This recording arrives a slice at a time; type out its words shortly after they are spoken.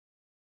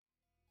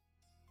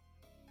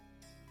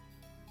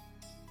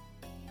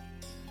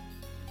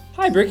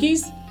Hi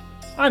Brickies,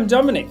 I'm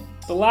Dominic,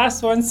 the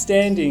last one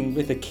standing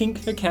with a kink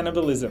for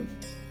cannibalism.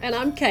 And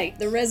I'm Kate,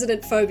 the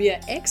resident phobia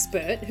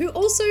expert who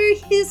also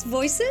hears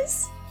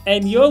voices.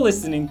 And you're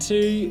listening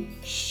to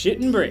Shit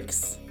and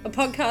Bricks, A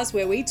podcast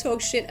where we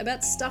talk shit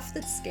about stuff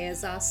that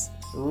scares us.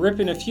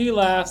 ripping a few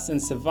laughs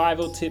and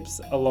survival tips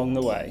along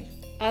the way.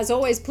 As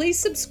always, please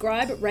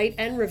subscribe, rate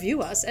and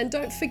review us, and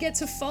don't forget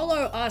to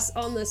follow us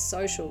on the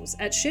socials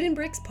at Shit and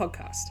Bricks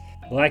Podcast.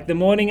 Like the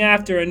morning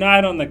after a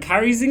night on the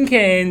curries and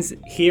cans,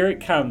 here it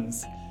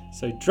comes.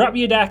 So drop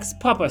your dacks,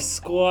 pop a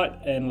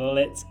squat, and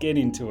let's get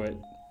into it.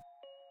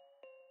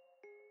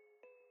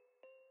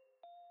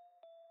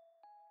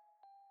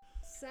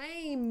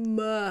 Same.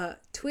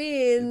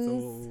 Twins.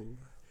 It's all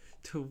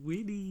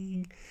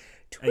twinning.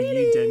 Are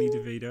you Danny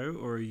DeVito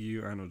or are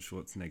you Arnold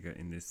Schwarzenegger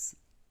in this?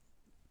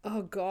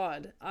 Oh,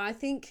 God. I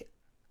think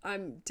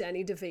I'm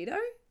Danny DeVito.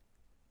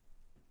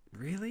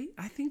 Really?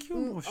 I think you're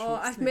more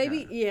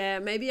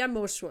Schwarzenegger. Maybe I'm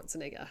more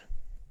Schwarzenegger.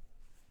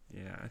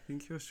 Yeah, I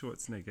think you're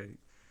Schwarzenegger.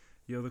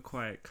 You're the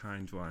quiet,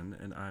 kind one,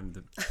 and I'm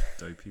the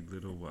dopey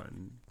little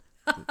one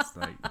that's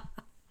like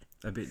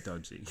a bit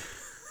dodgy.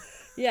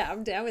 Yeah,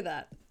 I'm down with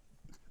that.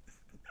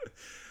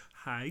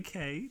 Hi,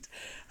 Kate.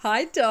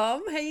 Hi,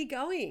 Dom. How you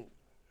going?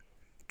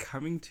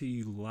 Coming to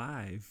you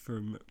live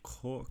from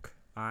Cork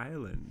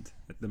Island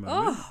at the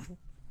moment. Oh,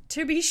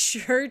 to be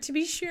sure. To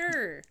be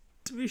sure.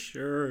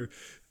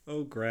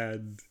 Oh,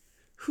 grand.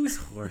 Whose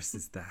horse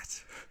is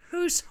that?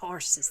 Whose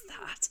horse is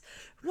that?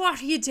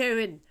 What are you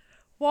doing?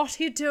 What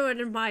are you doing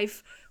in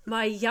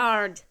my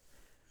yard,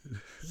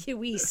 you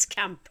wee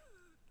scamp?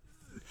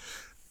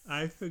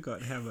 I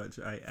forgot how much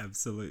I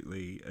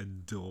absolutely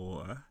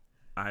adore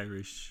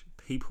Irish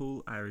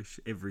people, Irish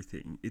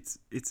everything. It's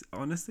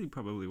honestly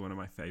probably one of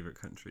my favourite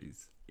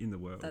countries in the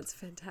world. That's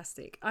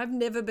fantastic. I've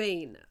never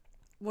been.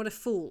 What a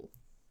fool.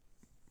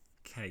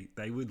 Kate,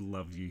 they would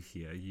love you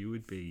here. You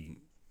would be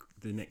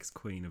the next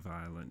Queen of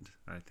Ireland,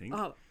 I think.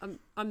 Oh,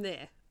 I'm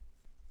there.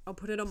 I'll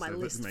put it on my So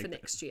let's list for make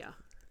next year.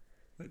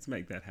 Let's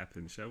make that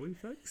happen, shall we,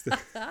 folks?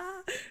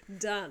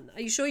 Done.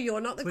 Are you sure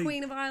you're not the Please.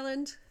 Queen of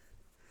Ireland?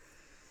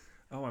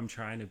 Oh, I'm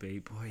trying to be.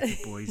 Boy, the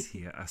boys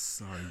here are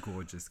so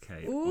gorgeous,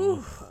 Kate.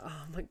 Ooh.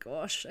 Oh my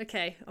gosh.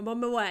 Okay, I'm on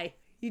my way.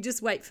 You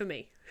just wait for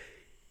me.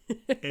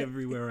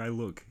 Everywhere I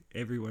look,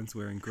 everyone's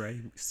wearing grey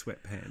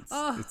sweatpants.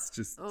 Oh, it's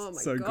just Oh my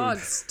so God,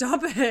 good.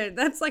 stop it.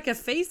 That's like a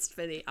feast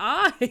for the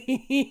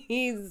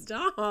eyes.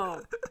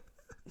 Stop.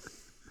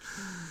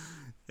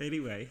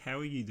 Anyway, how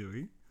are you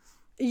doing?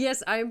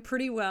 Yes, I am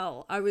pretty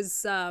well. I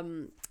was,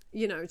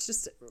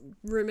 just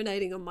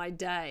ruminating on my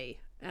day,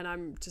 and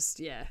I'm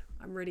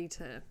ready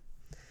to.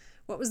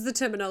 What was the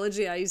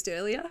terminology I used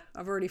earlier?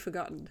 I've already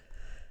forgotten.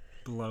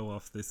 Blow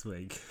off this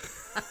week.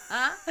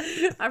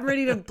 I'm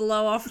ready to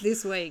blow off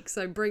this week,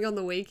 so bring on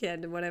the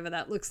weekend and whatever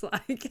that looks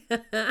like.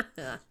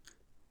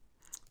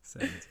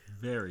 Sounds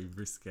very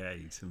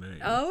risque to me.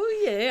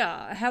 Oh,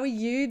 yeah. How are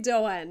you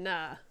doing?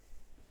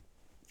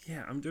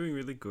 Yeah, I'm doing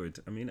really good.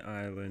 I'm in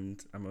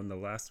Ireland. I'm on the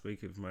last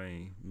week of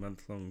my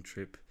month-long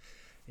trip.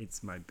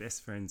 It's my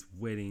best friend's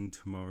wedding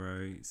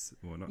tomorrow.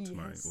 Well, not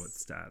tomorrow. Yes. Well, it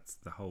starts.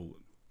 The whole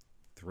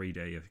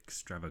 3-day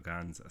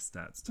extravaganza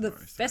starts The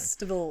tomorrow. So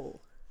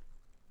festival.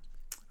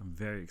 I'm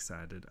very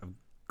excited. I've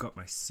got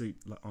my suit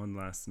on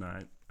last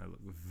night. I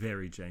look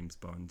very James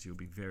Bond. You'll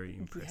be very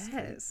impressed.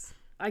 Yes.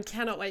 I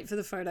cannot wait for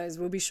the photos.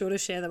 We'll be sure to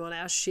share them on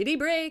our Shitty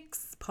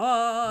Bricks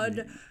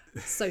pod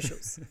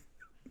socials.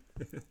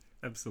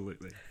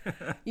 Absolutely.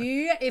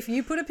 If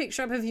you put a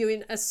picture up of you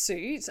in a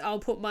suit, I'll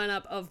put mine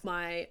up of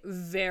my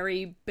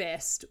very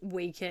best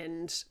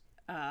weekend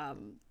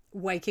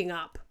waking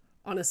up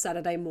on a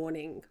Saturday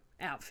morning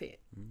outfit.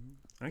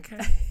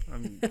 Okay.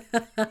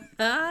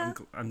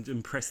 I'm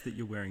impressed that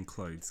you're wearing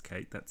clothes,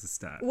 Kate. That's a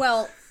start.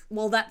 Well,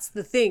 that's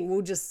the thing.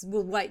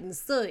 We'll wait and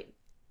see.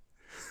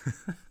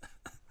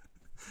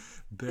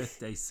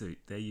 Birthday suit.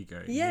 There you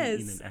go. Yes,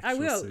 You in an I actual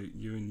will. suit.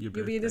 You in your You'll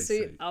birthday be in a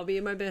suit. I'll be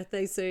in my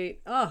birthday suit.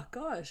 Oh,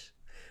 gosh.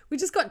 We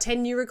just got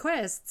 10 new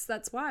requests.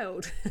 That's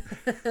wild.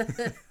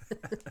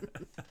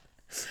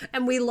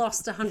 And we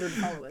lost 100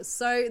 followers.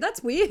 So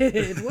that's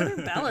weird. What a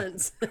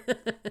balance.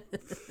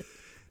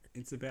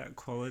 It's about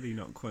quality,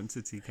 not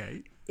quantity,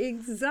 Kate.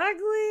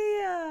 Exactly.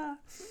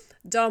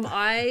 Dom,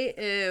 I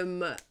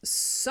am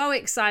so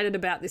excited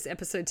about this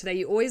episode today.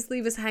 You always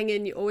leave us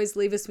hanging. You always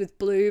leave us with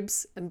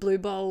bloobs and blue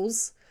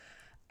bowls.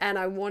 And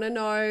I want to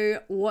know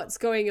what's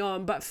going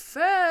on. But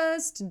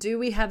first, do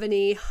we have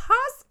any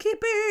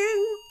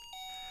housekeeping?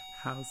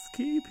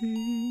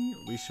 Housekeeping.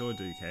 We sure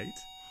do, Kate.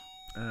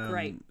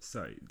 Great.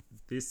 So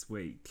this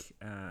week,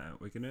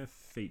 we're going to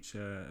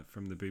feature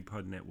from the Boo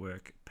Pod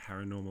Network,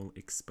 Paranormal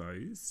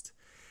Exposed.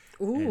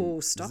 Ooh,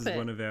 And stop this it. is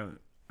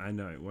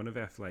one of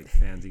our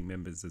founding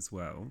members as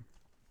well.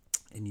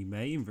 And you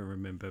may even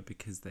remember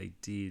because they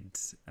did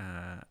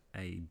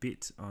a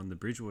bit on the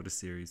Bridgewater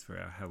series for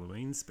our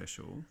Halloween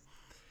special.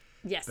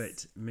 Yes.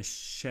 But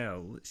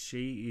Michelle,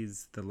 she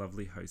is the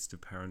lovely host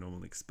of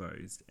Paranormal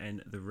Exposed.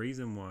 And the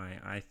reason why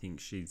I think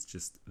she's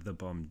just the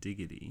bomb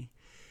diggity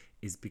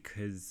is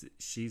because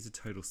she's a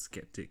total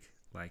skeptic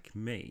like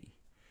me.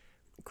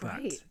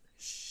 Great. But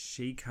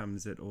she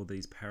comes at all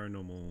these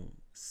paranormal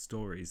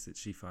stories that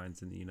she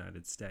finds in the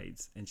United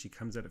States, and she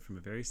comes at it from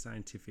a very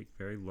scientific,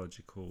 very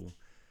logical,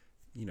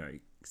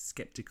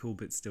 skeptical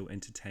but still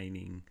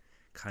entertaining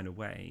kind of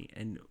way.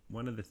 And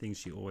one of the things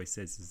she always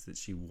says is that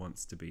she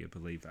wants to be a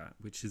believer,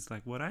 which is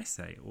like what I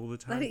say all the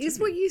time. That is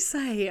what you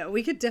say.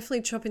 We could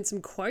definitely chop in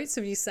some quotes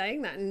of you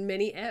saying that in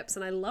many eps,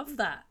 and I love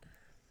that.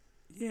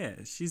 Yeah,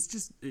 she's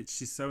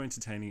so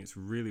entertaining. It's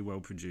really well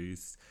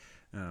produced.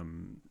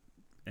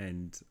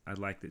 And I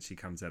like that she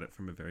comes at it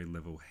from a very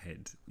level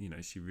head.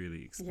 She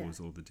really explores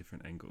all the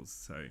different angles.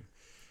 So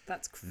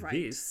that's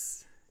great.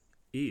 This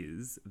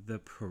is the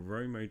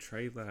promo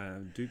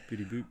trailer.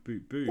 Doopity boop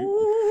boop boop.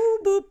 Ooh,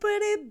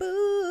 boopity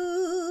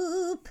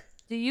boop.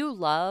 Do you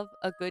love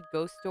a good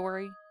ghost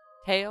story,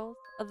 tales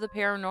of the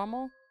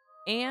paranormal,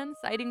 and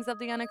sightings of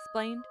the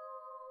unexplained?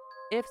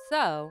 If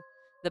so,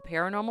 the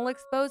Paranormal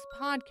Exposed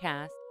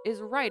podcast is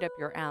right up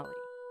your alley.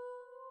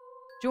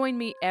 Join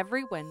me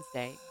every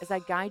Wednesday as I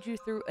guide you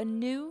through a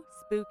new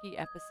spooky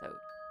episode.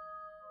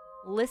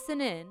 Listen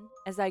in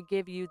as I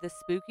give you the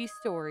spooky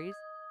stories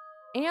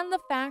and the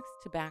facts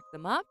to back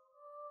them up,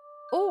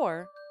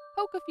 or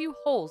poke a few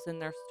holes in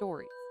their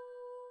stories.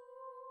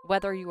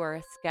 Whether you are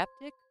a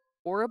skeptic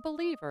or a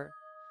believer,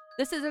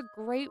 this is a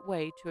great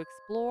way to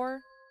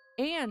explore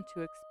and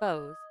to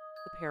expose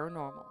the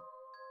paranormal.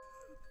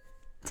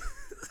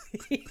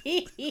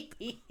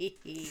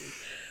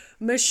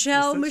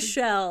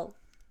 Michelle.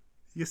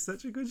 You're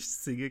such a good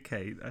singer,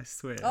 Kate. I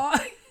swear. Oh,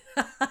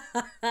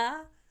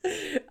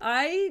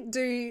 I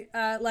do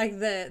like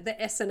the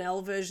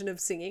SNL version of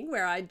singing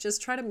where I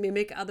just try to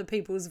mimic other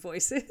people's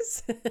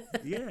voices.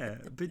 Yeah,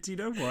 but do you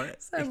know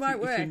what? So it might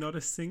If work. you're not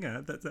a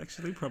singer, that's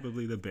actually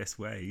probably the best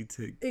way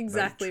to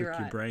Exactly trick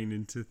your right. brain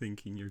into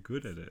thinking you're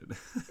good at it.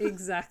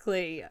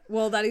 Exactly.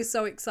 Well, that is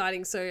so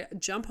exciting. So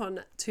jump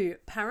on to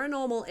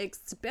Paranormal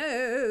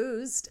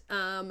Exposed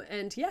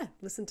and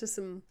listen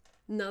to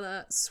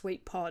another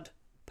sweet part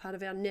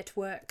of our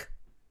network.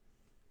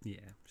 Yeah,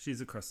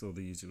 she's across all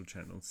the usual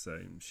channels,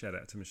 so shout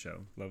out to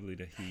Michelle. Lovely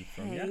to hear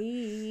from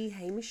you.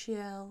 Hey,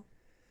 Michelle.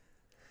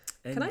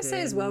 And Can I say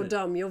as well, then-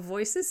 Dom, your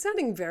voice is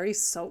sounding very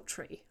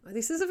sultry.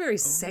 This is a very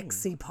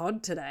sexy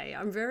pod today.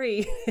 I'm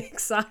very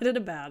excited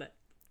about it.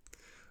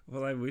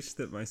 Well, I wish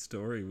that my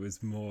story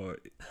was more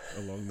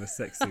along the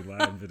sexy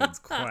line, but it's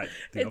quite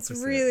the It's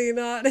opposite. really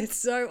not. It's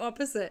so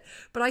opposite.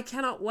 But I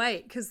cannot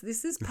wait because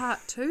this is part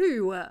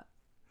 2.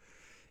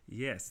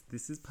 Yes,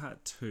 this is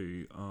part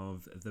 2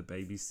 of The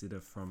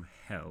Babysitter from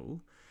Hell.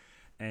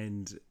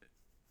 And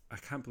I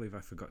can't believe I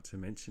forgot to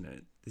mention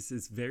it. This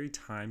is very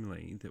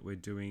timely that we're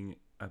doing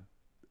a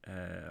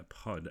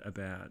pod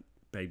about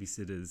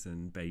babysitters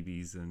and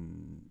babies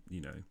and,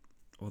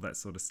 all that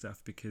sort of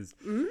stuff. Because,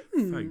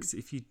 folks,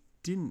 if you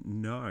didn't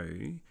know,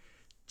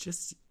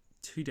 just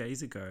 2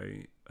 days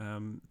ago,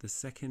 the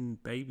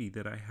second baby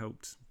that I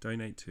helped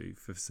donate to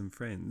for some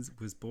friends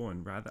was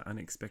born rather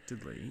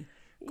unexpectedly.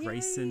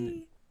 Grayson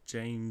Yay.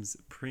 James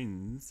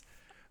Prinz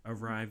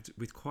arrived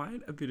with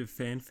quite a bit of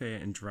fanfare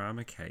and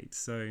drama, Kate.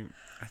 So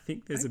I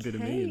think there's a bit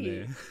of me in Okay.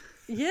 there.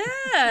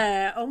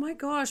 Yeah. Oh my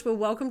gosh. Well,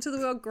 welcome to the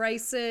world,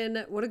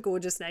 Grayson. What a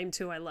gorgeous name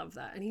too. I love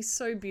that. And he's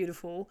so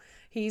beautiful.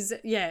 He's,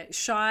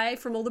 shy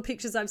from all the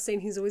pictures I've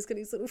seen. He's always got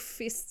his little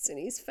fists in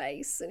his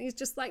face. And he's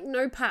just like,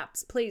 no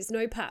paps, please,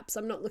 no paps.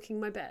 I'm not looking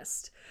my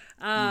best.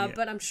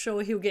 But I'm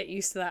sure he'll get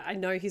used to that. I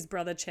know his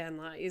brother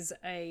Chandler is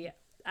a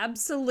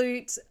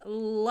absolute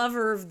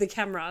lover of the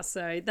camera.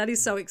 So that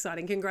is so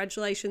exciting.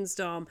 Congratulations,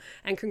 Dom.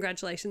 And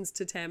congratulations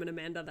to Tam and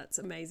Amanda. That's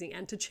amazing.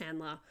 And to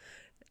Chandler.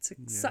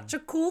 It's such a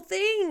cool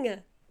thing.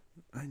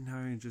 I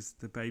know,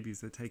 just the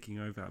babies are taking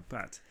over.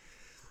 But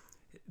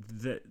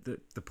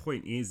the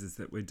point is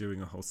that we're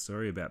doing a whole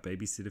story about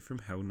Babysitter from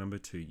Hell number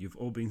 2. You've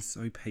all been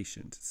so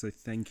patient. So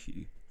thank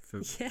you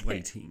for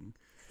waiting.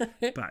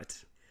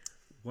 But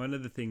one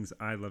of the things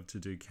I love to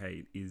do,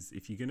 Kate, is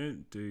if you're going to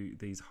do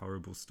these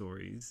horrible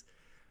stories,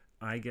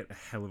 I get a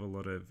hell of a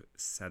lot of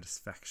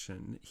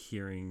satisfaction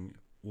hearing,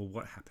 well,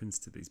 what happens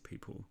to these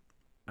people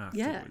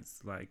afterwards.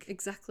 Like,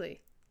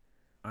 Exactly.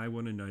 I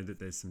want to know that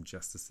there's some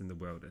justice in the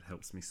world. It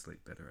helps me sleep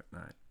better at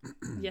night.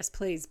 Yes,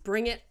 please.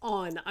 Bring it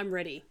on. I'm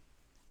ready.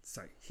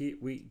 So here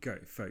we go,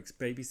 folks.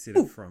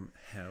 Babysitter from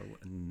Hell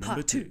number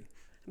Part 2. 2.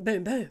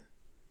 Boom, boom.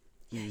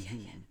 Yeah.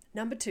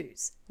 Number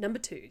twos.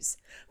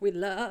 We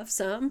love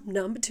some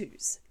number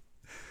 2s.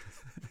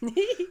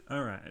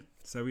 All right.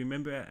 So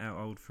remember our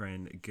old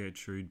friend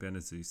Gertrude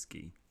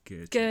Benazuski.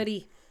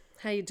 Gertie.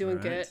 How you doing,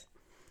 All right. Gert?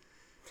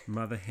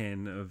 Mother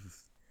hen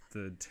of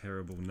the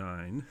terrible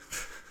 9.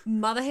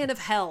 Mother hen of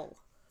hell.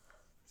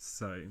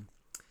 So,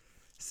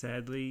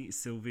 sadly,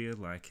 Sylvia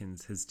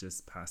Likens has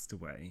just passed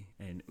away,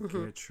 and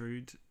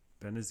Gertrude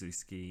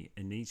Benazuski,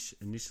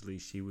 initially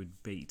she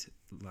would beat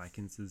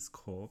Likens's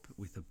corpse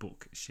with a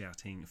book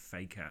shouting,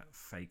 "Faker,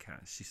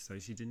 faker."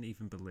 She didn't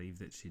even believe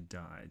that she'd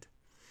died.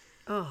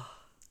 Oh.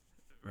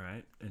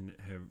 Right? And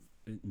her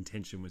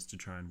intention was to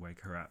try and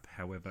wake her up.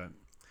 However,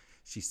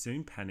 She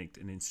soon panicked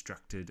and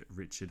instructed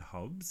Richard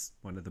Hobbs,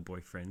 one of the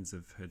boyfriends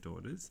of her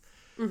daughters,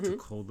 to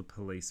call the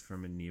police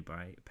from a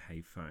nearby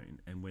payphone.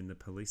 And when the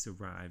police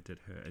arrived at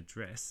her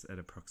address at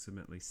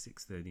approximately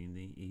 6:30 in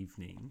the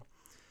evening,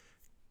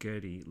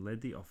 Gertie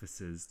led the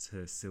officers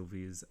to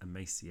Sylvia's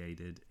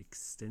emaciated,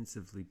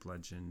 extensively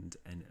bludgeoned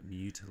and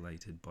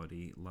mutilated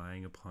body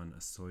lying upon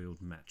a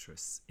soiled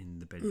mattress in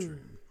the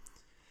bedroom.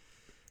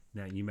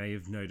 Now, you may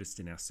have noticed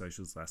in our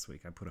socials last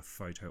week, I put a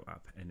photo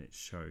up and it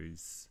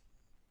shows,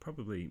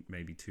 probably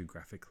maybe too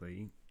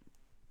graphically,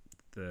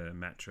 the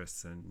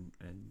mattress and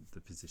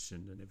the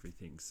position and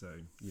everything. So,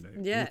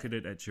 look at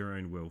it at your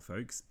own will,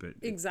 folks. But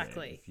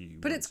Exactly. if you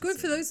But want it's to good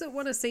see for those that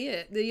want to see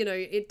it.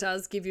 It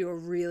does give you a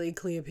really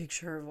clear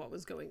picture of what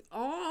was going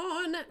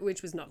on,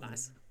 which was not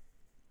nice.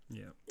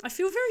 Yeah. I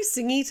feel very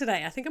singy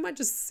today. I think I might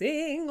just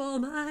sing all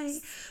my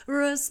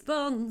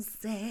responses.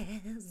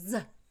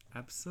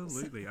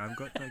 Absolutely. I've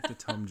got like the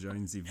Tom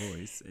Jonesy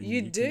voice. And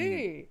You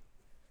do.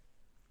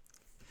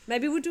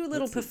 Maybe we'll do a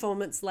little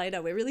performance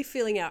later. We're really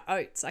feeling our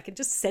oats. I can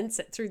just sense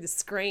it through the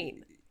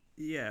screen.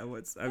 Yeah,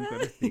 I've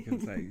got to think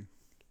of like,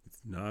 it's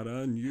not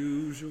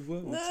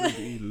unusual to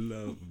be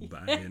loved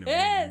by anyone.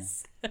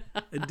 Yes.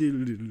 A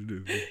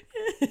diddle-diddle-do.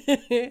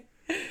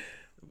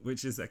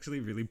 Which is actually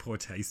really poor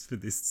taste for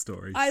this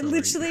story. I Sorry.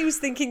 literally was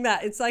thinking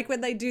that. It's like when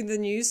they do the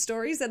news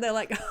stories and they're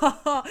like,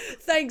 oh,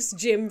 thanks,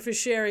 Jim, for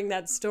sharing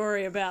that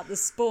story about the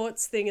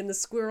sports thing and the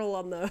squirrel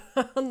on the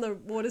on the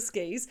water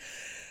skis.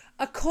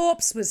 A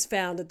corpse was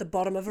found at the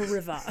bottom of a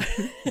river.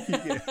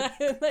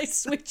 They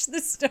switched the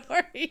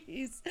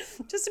stories.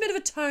 Just a bit of a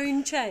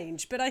tone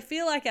change, but I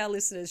feel like our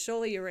listeners,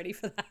 surely you're ready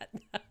for that.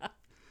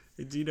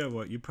 Do you know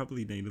what? You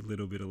probably need a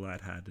little bit of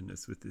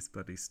lightheartedness with this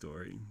bloody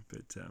story.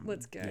 But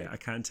Let's go. Yeah, I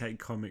can't take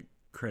comic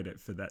credit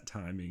for that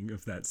timing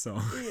of that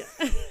song.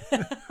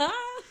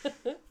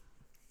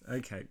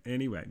 Okay,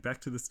 anyway,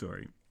 back to the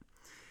story.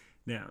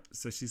 Now,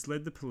 so she's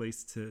led the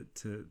police to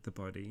the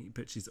body,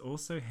 but she's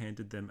also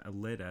handed them a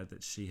letter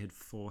that she had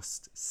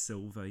forced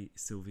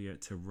Sylvia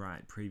to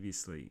write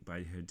previously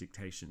by her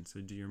dictation.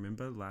 So do you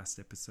remember last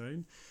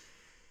episode?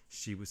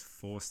 She was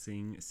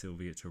forcing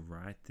Sylvia to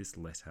write this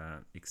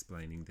letter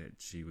explaining that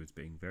she was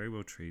being very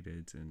well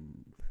treated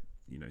and,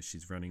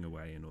 she's running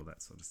away and all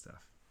that sort of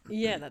stuff.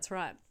 Yeah, that's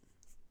right.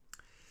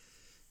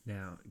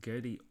 Now,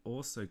 Gertie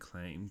also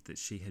claimed that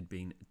she had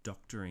been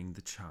doctoring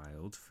the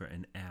child for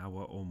an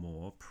hour or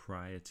more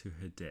prior to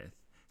her death,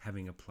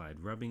 having applied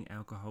rubbing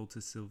alcohol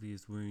to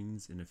Sylvia's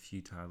wounds in a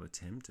futile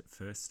attempt at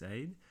first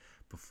aid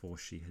before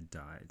she had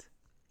died.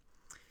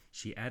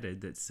 She added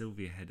that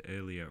Sylvia had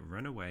earlier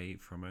run away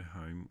from her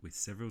home with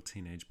several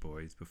teenage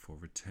boys before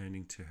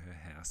returning to her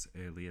house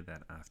earlier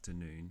that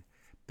afternoon,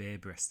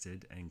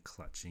 bare-breasted and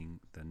clutching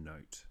the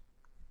note.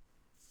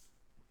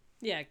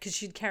 Yeah, because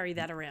she'd carry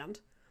that around.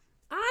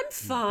 I'm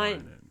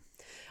fine.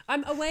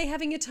 I'm away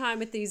having a time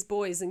with these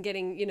boys and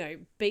getting,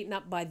 beaten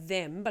up by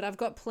them, but I've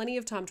got plenty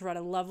of time to write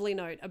a lovely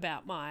note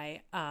about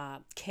my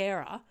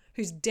carer,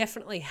 who's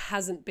definitely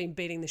hasn't been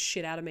beating the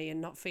shit out of me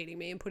and not feeding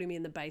me and putting me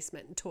in the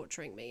basement and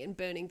torturing me and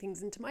burning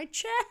things into my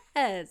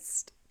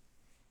chest.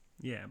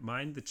 Yeah,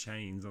 mind the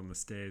chains on the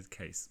stairs,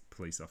 case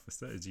police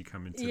officer, as you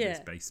come into this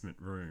basement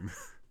room.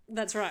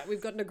 That's right.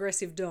 We've got an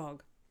aggressive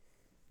dog.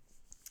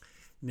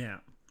 Now,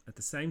 at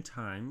the same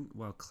time,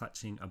 while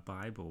clutching a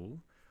Bible,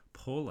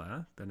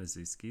 Paula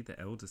Baniszewski, the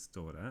eldest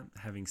daughter,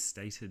 having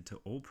stated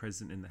to all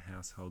present in the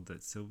household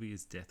that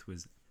Sylvia's death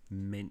was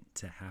meant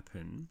to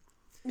happen,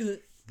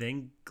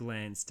 then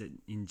glanced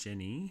in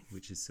Jenny,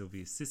 which is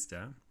Sylvia's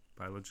sister,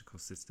 biological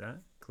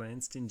sister,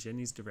 glanced in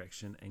Jenny's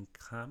direction and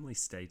calmly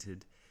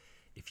stated,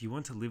 "If you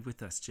want to live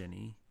with us,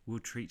 Jenny, we'll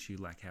treat you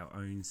like our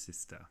own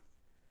sister."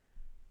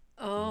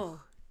 Oh,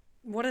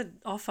 what an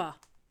offer.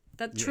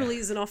 That truly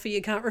is an offer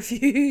you can't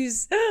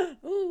refuse.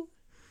 Ooh.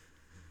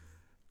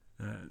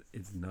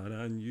 It's not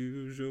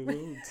unusual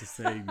to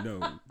say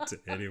no to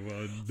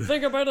anyone.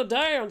 Think about a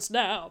dance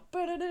now.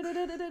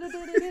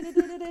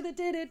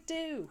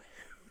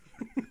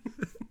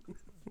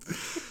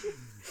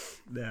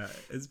 Now,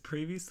 as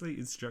previously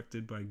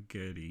instructed by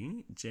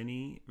Gertie,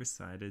 Jenny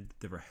recited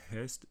the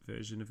rehearsed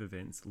version of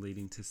events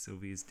leading to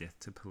Sylvia's death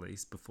to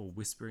police before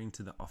whispering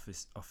to the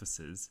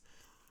officers,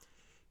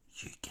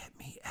 "You get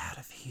me out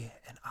of here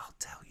and I'll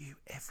tell you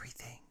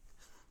everything."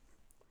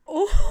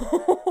 Oh,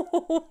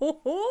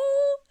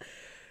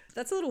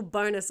 that's a little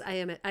bonus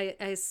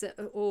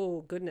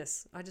oh,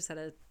 goodness. I just had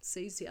a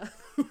seizure.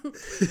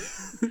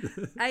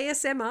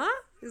 ASMR?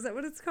 Is that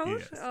what it's called?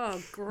 Yes,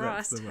 oh,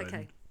 Christ. that's the one.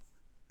 Okay.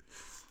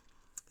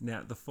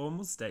 Now, the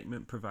formal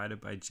statement provided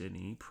by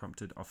Jenny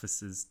prompted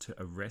officers to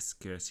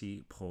arrest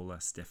Gertie,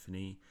 Paula,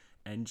 Stephanie,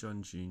 and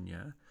John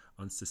Jr.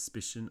 on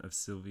suspicion of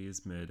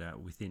Sylvia's murder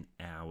within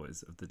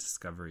hours of the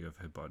discovery of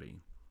her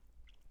body.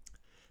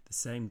 The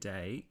same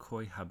day,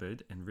 Coy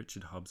Hubbard and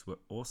Richard Hobbs were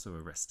also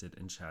arrested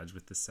and charged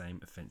with the same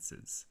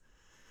offences.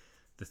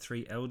 The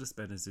three eldest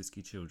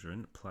Baniszewski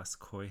children, plus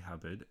Coy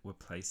Hubbard, were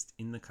placed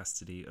in the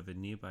custody of a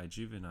nearby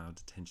juvenile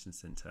detention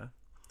centre.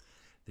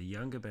 The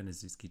younger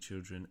Beniszewski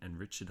children and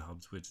Richard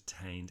Hobbs were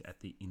detained at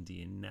the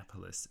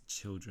Indianapolis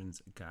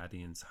Children's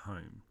Guardians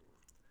Home.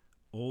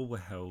 All were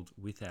held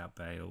without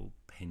bail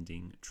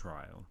pending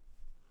trial.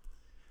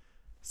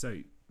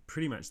 So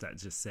pretty much that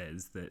just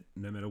says that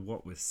no matter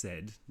what was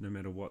said, no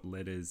matter what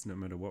letters, no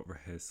matter what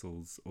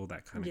rehearsals, all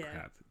that kind of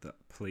crap, the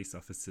police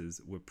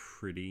officers were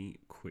pretty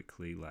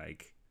quickly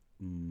like,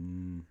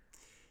 no.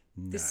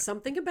 There's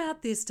something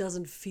about this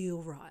doesn't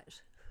feel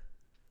right.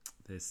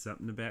 There's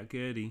something about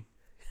Gertie.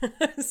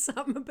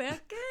 Something about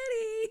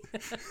Gertie.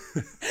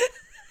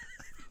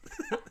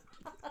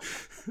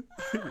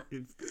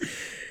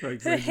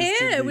 Her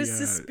hair was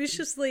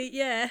suspiciously,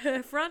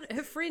 her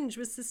fringe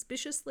was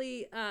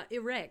suspiciously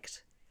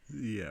erect.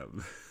 Yeah.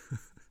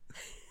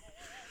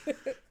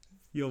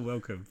 You're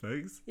welcome,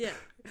 folks. Yeah.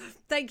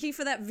 Thank you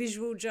for that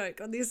visual joke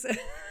on this, audio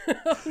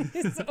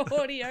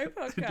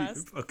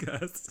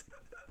podcast.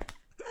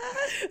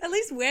 At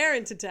least we're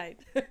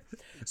entertained.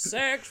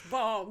 Sex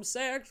bomb.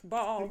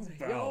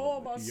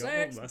 You're my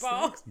sex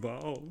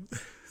bomb.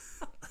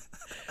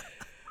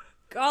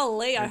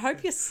 Golly, I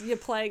hope you're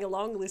playing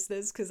along,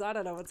 listeners, because I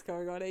don't know what's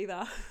going on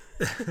either.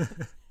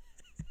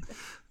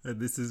 And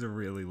this is a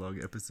really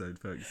long episode,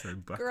 folks, so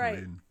buckle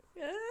in.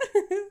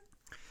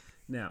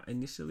 Now,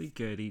 initially,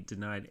 Gertie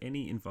denied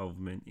any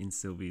involvement in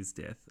Sylvia's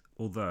death,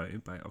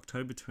 although by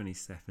October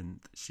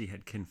 27th, she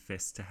had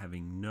confessed to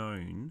having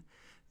known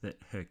that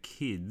her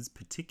kids,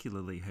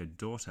 particularly her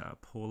daughter,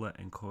 Paula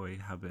and Coy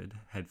Hubbard,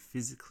 had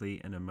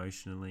physically and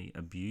emotionally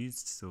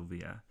abused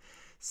Sylvia,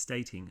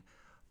 stating,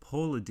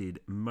 Paula did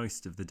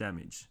most of the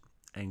damage,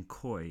 and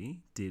Coy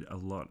did a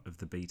lot of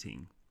the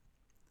beating.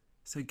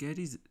 So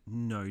Gertie's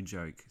no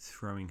joke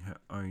throwing her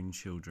own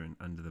children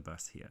under the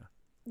bus here.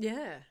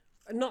 Yeah.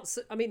 Not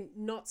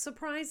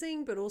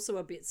surprising, but also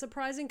a bit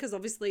surprising because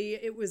obviously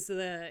it was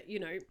the,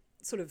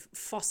 sort of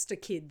foster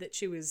kid that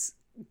she was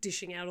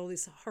dishing out all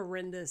this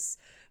horrendous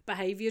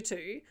behaviour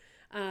to.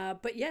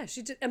 But yeah,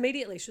 she did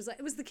immediately. She was like,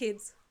 it was the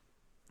kids.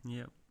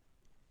 Yep.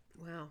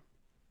 Wow.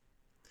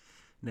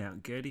 Now,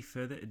 Gertie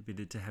further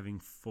admitted to having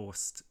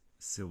forced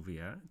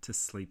Sylvia to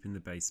sleep in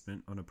the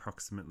basement on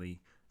approximately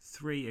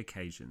 3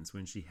 occasions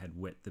when she had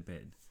wet the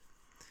bed.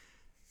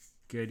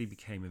 Gertie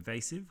became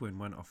evasive when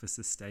one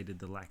officer stated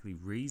the likely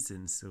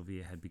reason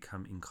Sylvia had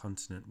become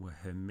incontinent were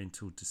her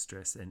mental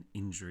distress and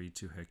injury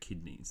to her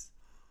kidneys.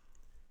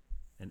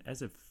 And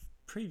as a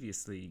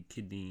previously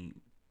kidney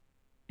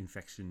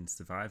infection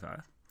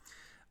survivor,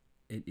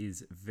 it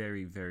is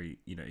very, very,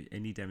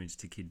 any damage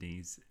to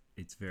kidneys,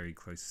 it's very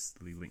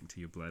closely linked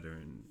to your bladder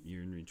and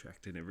urinary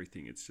tract and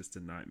everything. It's just a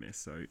nightmare.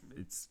 So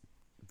it's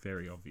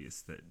very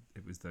obvious that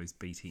it was those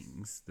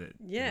beatings that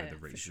were the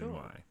reason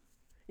why.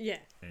 Yeah.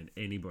 And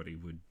anybody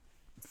would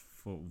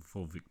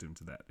fall victim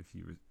to that if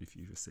you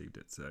received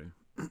it. So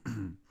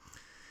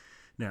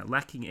now,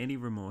 lacking any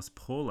remorse,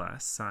 Paula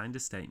signed a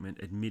statement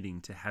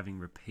admitting to having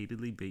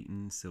repeatedly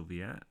beaten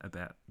Sylvia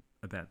about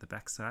the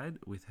backside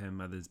with her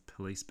mother's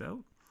police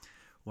belt,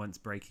 once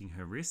breaking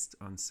her wrist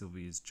on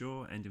Sylvia's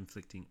jaw and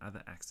inflicting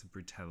other acts of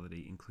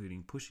brutality,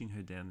 including pushing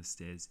her down the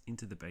stairs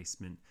into the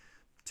basement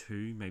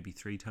 2, maybe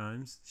 3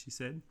 times, she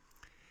said,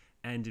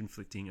 and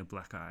inflicting a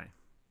black eye.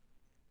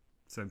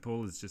 So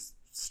Paul is just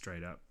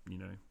straight up,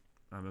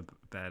 I'm a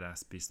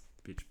badass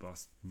bitch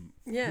boss.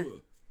 Yeah.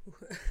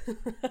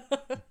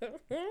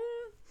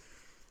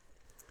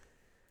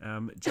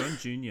 John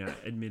Jr.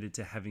 admitted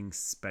to having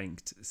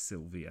spanked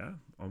Sylvia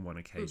on one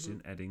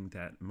occasion, adding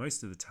that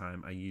most of the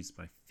time I used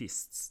my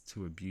fists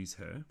to abuse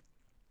her.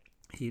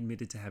 He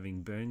admitted to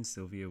having burned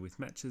Sylvia with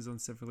matches on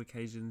several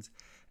occasions,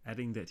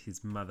 adding that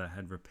his mother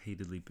had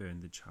repeatedly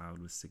burned the child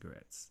with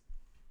cigarettes.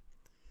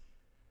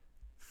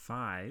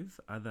 5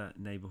 other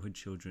neighbourhood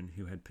children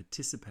who had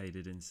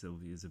participated in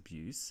Sylvia's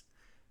abuse,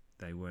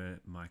 they were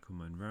Michael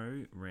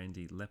Monroe,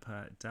 Randy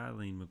Lepper,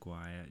 Darlene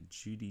Maguire,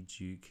 Judy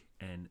Duke,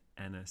 and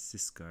Anna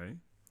Cisco,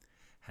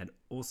 had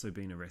also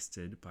been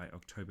arrested by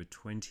October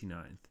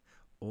 29th.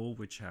 All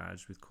were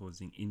charged with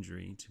causing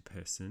injury to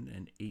person,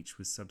 and each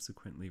was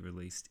subsequently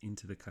released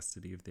into the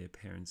custody of their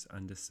parents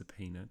under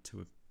subpoena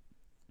to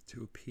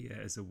appear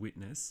as a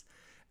witness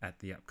at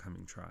the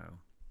upcoming trial.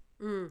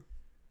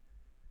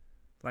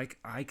 Like,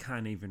 I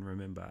can't even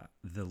remember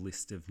the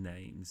list of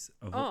names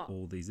of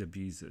all these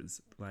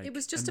abusers. Like, it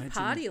was just a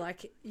party.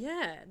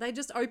 They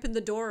just opened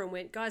the door and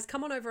went, guys,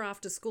 come on over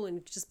after school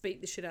and just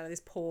beat the shit out of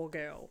this poor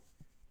girl.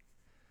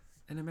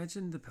 And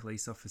imagine the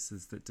police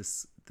officers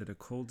that are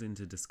called in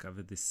to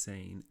discover this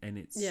scene, and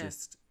it's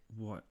just,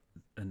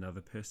 another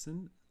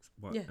person?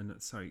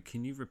 Sorry,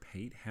 can you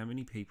repeat how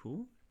many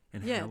people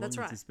and how long has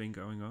this been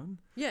going on?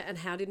 Yeah, and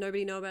how did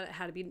nobody know about it?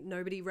 How did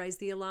nobody raise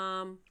the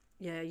alarm?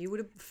 Yeah, you would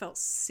have felt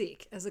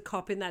sick as a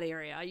cop in that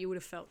area. You would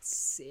have felt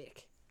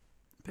sick.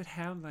 But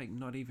how,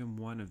 not even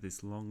one of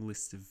this long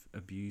list of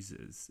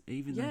abusers,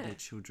 even though they're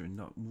children,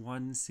 not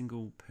one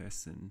single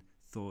person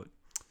thought,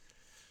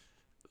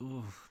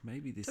 oh,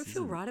 maybe this don't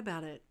feel right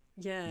about it.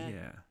 Yeah.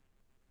 Yeah.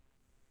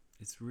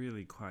 It's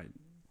really quite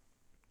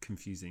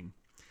confusing.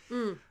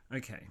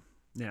 Okay.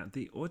 Now,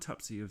 the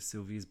autopsy of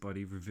Sylvia's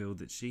body revealed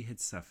that she had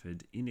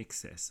suffered in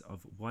excess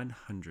of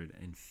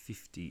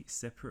 150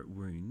 separate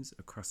wounds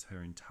across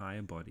her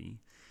entire body,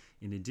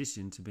 in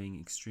addition to being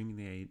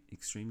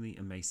extremely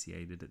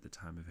emaciated at the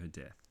time of her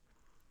death.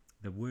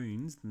 The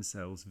wounds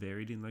themselves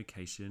varied in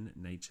location,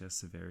 nature,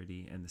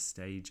 severity, and the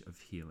stage of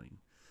healing.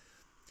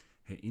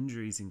 Her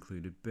injuries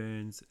included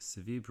burns,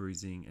 severe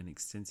bruising, and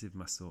extensive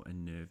muscle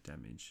and nerve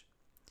damage.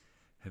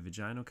 Her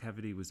vaginal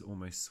cavity was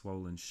almost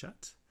swollen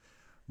shut.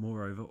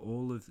 Moreover,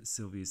 all of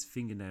Sylvia's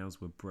fingernails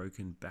were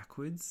broken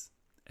backwards,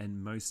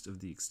 and most of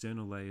the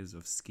external layers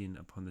of skin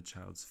upon the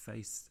child's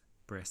face,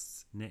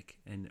 breasts, neck,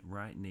 and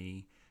right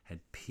knee had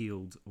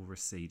peeled or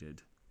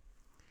receded.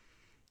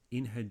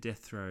 In her death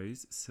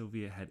throes,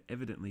 Sylvia had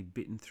evidently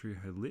bitten through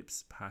her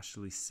lips,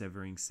 partially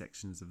severing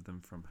sections of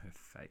them from her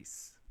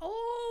face.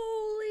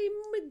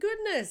 Holy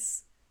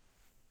goodness.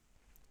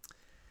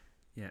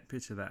 Yeah,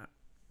 picture that.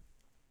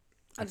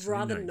 I'd Actually,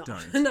 rather no, not.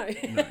 don't. No.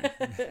 No.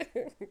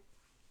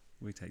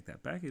 We take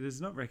that back. It is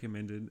not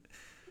recommended.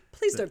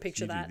 Please don't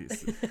picture that. you do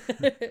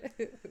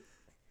this.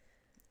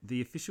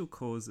 The official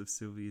cause of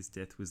Sylvia's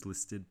death was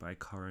listed by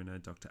coroner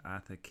Dr.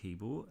 Arthur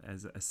Keeble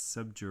as a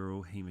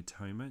subdural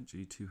hematoma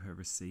due to her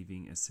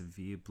receiving a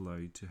severe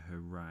blow to her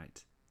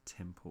right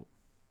temple.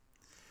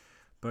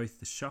 Both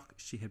the shock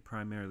she had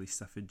primarily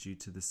suffered due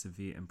to the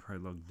severe and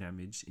prolonged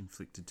damage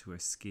inflicted to her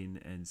skin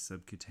and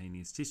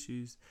subcutaneous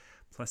tissues,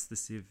 plus the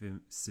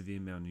severe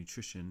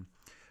malnutrition,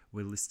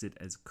 were listed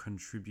as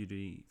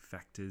contributory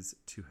factors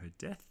to her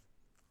death.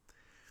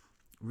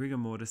 Rigor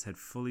mortis had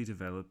fully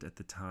developed at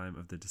the time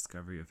of the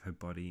discovery of her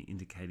body,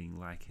 indicating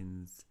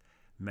Likens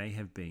may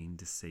have been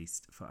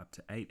deceased for up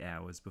to 8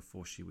 hours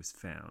before she was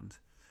found.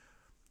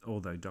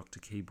 Although Dr.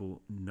 Keeble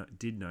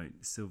did note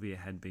Sylvia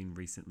had been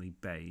recently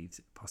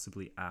bathed,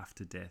 possibly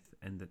after death,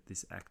 and that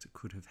this act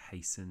could have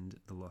hastened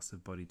the loss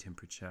of body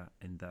temperature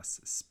and thus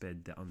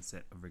sped the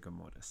onset of rigor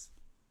mortis.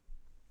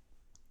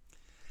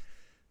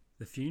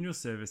 The funeral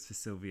service for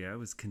Sylvia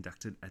was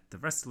conducted at the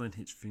Russell and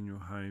Hitch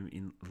Funeral Home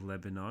in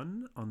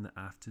Lebanon on the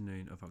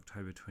afternoon of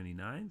October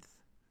 29th.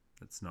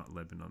 That's not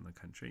Lebanon, the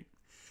country.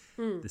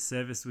 The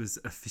service was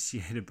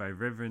officiated by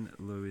Reverend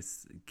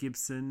Lewis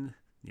Gibson.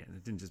 Yeah, they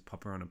didn't just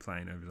pop her on a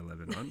plane over to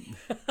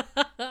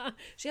Lebanon.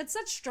 She had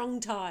such strong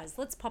ties.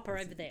 Let's pop her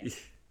over there.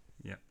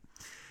 Yeah.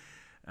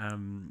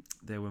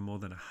 There were more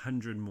than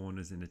 100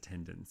 mourners in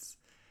attendance.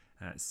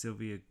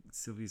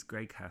 Sylvia's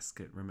grey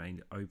casket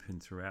remained open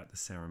throughout the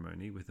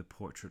ceremony, with a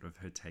portrait of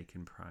her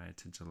taken prior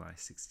to July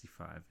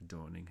 65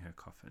 adorning her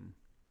coffin.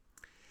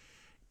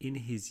 In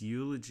his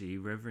eulogy,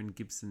 Reverend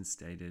Gibson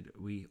stated,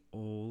 "We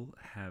all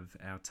have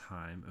our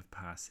time of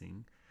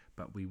passing,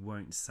 but we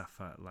won't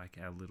suffer like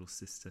our little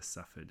sister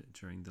suffered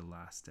during the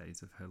last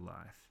days of her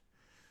life."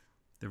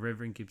 The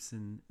Reverend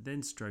Gibson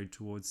then strode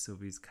towards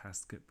Sylvia's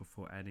casket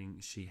before adding,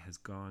 "She has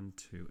gone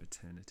to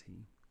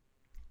eternity."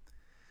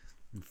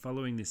 And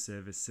following this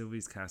service,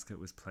 Sylvia's casket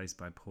was placed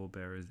by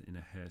pallbearers in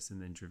a hearse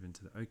and then driven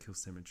to the Oak Hill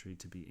Cemetery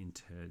to be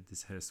interred.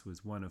 This hearse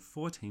was one of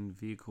 14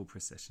 vehicle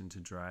procession to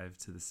drive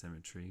to the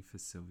cemetery for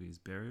Sylvia's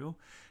burial,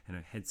 and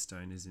her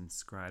headstone is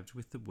inscribed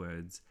with the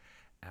words,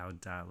 "Our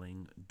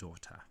darling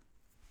daughter."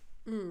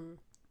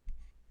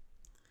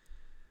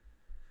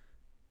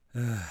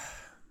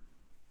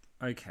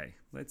 Okay,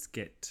 let's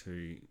get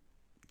to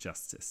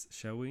justice,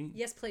 shall we?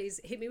 Yes,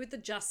 please. Hit me with the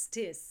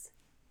justice.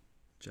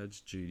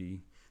 Judge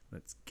Judy,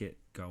 let's get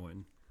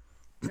going.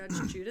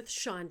 Judge Judith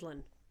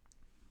Scheindlin.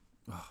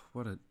 Oh,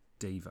 what a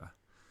diva.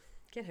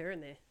 Get her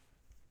in there.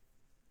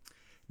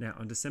 Now,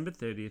 on December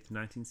 30th,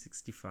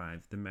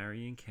 1965, the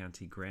Marion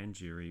County Grand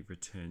Jury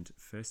returned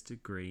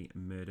first-degree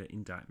murder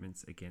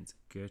indictments against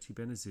Gertie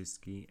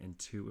Benazuski and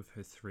two of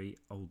her three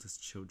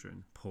oldest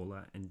children,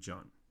 Paula and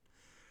John.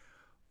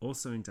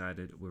 Also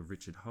indicted were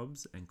Richard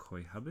Hobbs and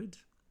Coy Hubbard.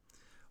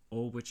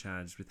 All were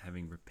charged with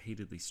having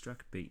repeatedly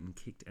struck, beaten,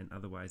 kicked, and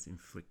otherwise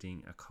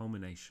inflicting a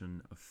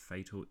culmination of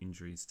fatal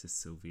injuries to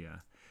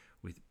Sylvia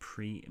with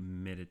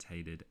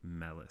premeditated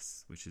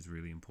malice, which is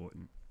really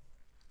important.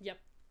 Yep.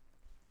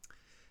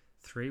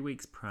 3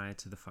 weeks prior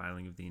to the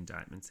filing of the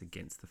indictments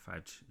against the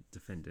five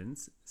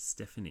defendants,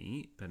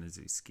 Stephanie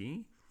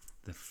Benazuski,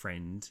 the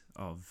friend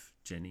of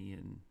Jenny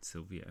and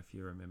Sylvia, if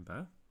you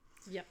remember,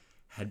 Yep.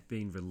 had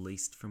been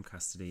released from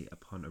custody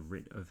upon a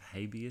writ of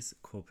habeas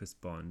corpus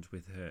bond,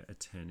 with her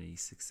attorney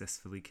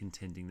successfully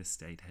contending the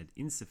state had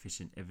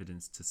insufficient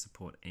evidence to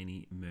support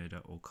any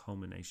murder or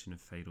culmination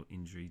of fatal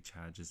injury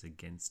charges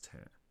against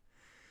her.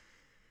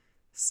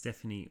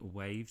 Stephanie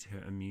waived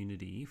her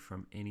immunity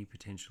from any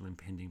potential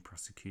impending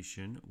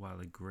prosecution while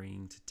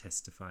agreeing to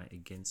testify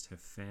against her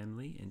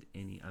family and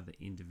any other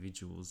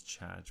individuals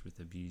charged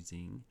with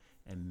abusing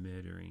and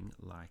murdering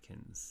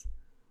Likens.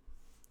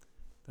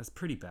 That's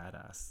pretty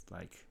badass.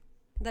 Like,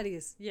 That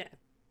is, yeah.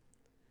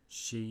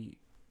 she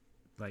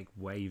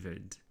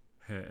waived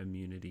her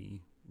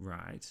immunity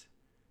right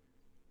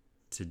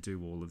to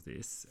do all of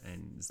this,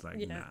 and it's like,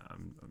 Yeah.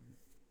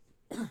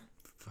 nah, I'm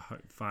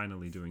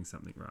finally doing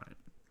something right.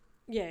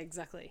 Yeah,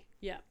 exactly.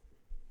 Yeah.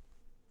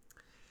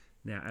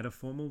 Now, at a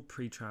formal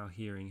pre-trial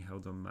hearing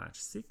held on March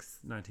 6,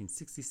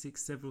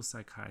 1966, several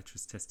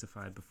psychiatrists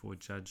testified before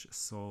Judge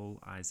Saul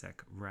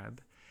Isaac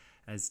Rabb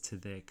as to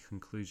their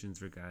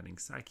conclusions regarding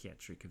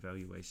psychiatric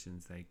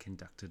evaluations they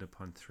conducted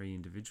upon 3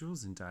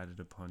 individuals indicted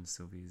upon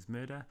Sylvia's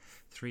murder.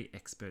 3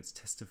 experts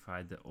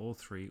testified that all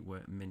 3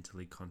 were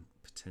mentally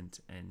competent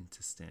and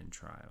to stand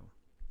trial.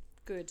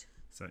 Good.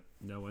 So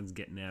no one's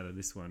getting out of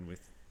this one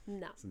with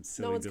No. some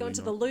silly No one's gone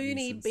to the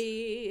loony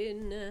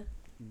bin.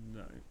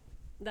 No.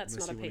 That's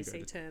Unless not a you wanna go PC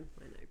to- term,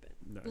 I know, but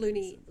No.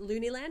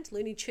 Loonyland,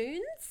 Looney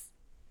Tunes.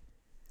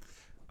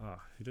 Oh,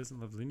 who doesn't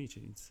love Looney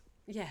Tunes?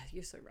 Yeah,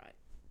 you're so right.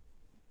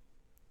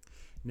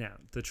 Now,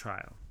 the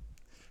trial.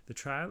 The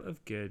trial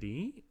of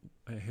Gertie,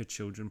 her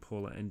children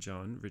Paula and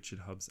John, Richard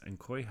Hobbs and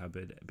Coy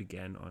Hubbard,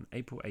 began on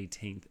April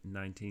 18th,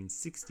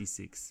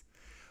 1966.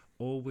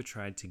 All were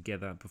tried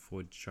together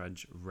before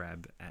Judge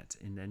Rabb at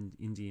an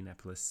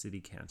Indianapolis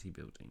City County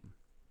building.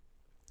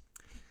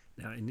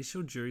 Now,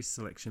 initial jury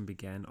selection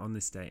began on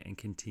this day and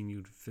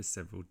continued for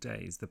several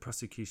days. The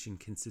prosecution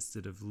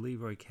consisted of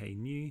Leroy K.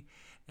 New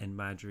and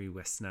Marjorie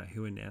Westner,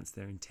 who announced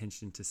their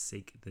intention to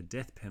seek the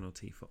death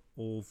penalty for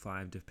all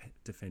 5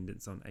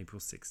 defendants on April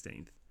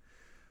 16th.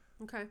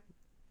 Okay.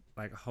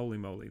 Like, holy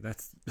moly,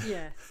 that's...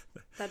 Yeah,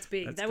 that's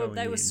big. That's they were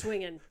going in.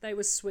 swinging. They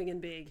were swinging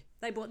big.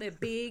 They bought their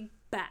big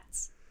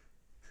bats.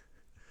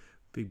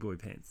 Big boy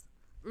pants.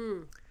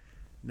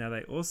 Now,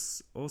 they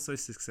also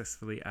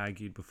successfully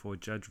argued before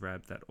Judge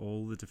Rabb that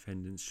all the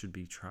defendants should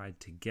be tried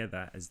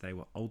together, as they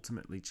were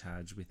ultimately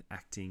charged with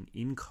acting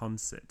in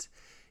concert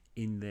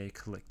in their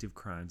collective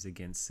crimes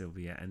against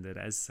Sylvia, and that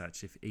as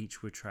such, if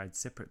each were tried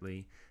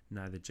separately,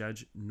 neither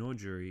judge nor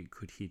jury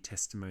could hear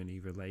testimony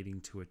relating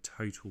to a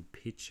total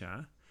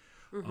picture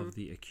of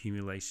the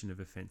accumulation of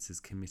offences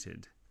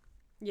committed.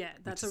 Yeah,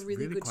 that's which a is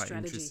really good quite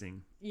strategy.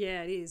 Interesting.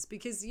 Yeah, it is,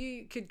 because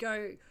you could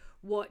go,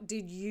 what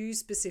did you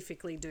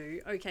specifically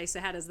do? Okay, so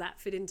how does that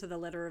fit into the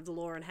letter of the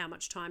law, and how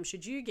much time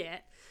should you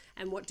get?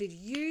 And what did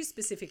you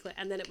specifically?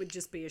 And then it would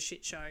just be a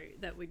shit show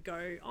that would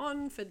go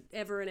on for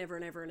ever and ever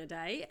and ever and a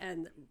day,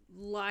 and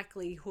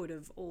likelihood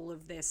of all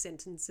of their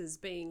sentences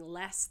being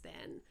less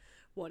than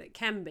what it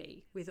can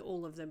be, with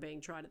all of them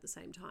being tried at the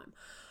same time.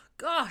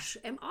 Gosh,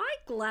 am I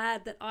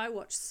glad that I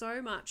watch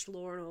so much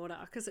Law and Order,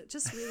 because it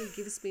just really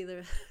gives me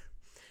the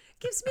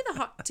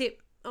hot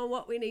tip on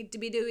what we need to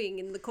be doing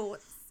in the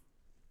courts.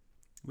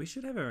 We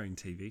should have our own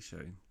TV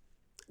show.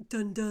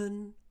 Dun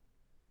dun.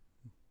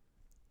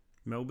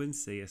 Melbourne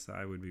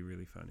CSI would be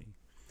really funny.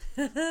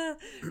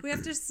 We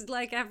have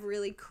to have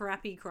really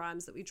crappy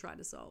crimes that we try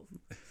to solve.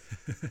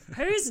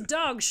 Whose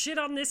dog shit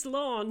on this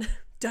lawn?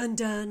 Dun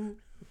dun.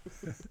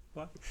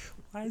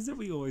 Why is it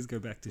we always go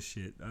back to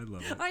shit? I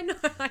love it. I know,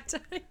 I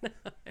don't know.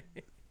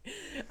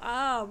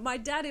 Oh, my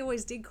dad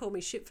always did call me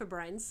shit for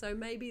brains, so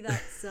maybe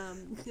that's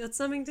got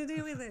something to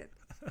do with it.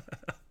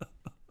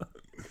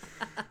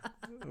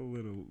 A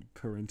little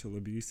parental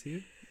abuse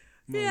here.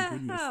 My Yeah,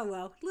 goodness. oh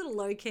well, little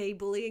low-key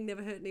bullying,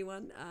 never hurt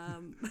anyone.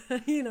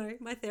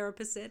 My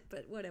therapist said,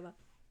 but whatever.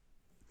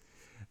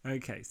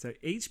 Okay, so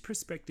each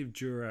prospective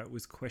juror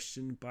was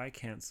questioned by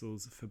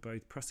counsels for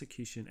both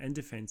prosecution and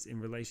defence in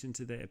relation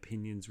to their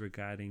opinions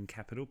regarding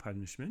capital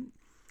punishment,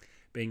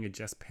 being a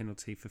just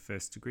penalty for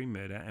first-degree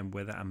murder, and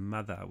whether a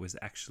mother was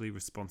actually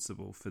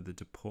responsible for the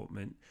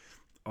deportment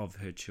of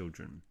her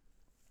children.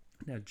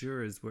 Now,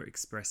 jurors who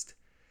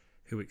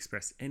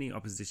expressed any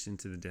opposition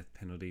to the death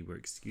penalty were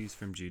excused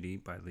from duty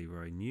by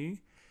Leroy New.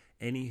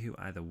 Any who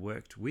either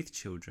worked with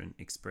children,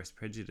 expressed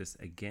prejudice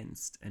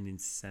against an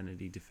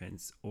insanity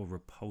defence, or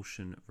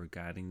repulsion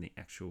regarding the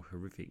actual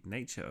horrific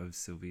nature of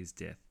Sylvia's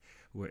death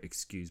were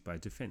excused by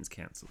defence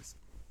counsels.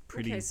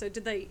 Okay, so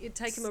did it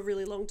take him a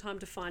really long time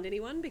to find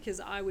anyone? Because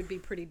I would be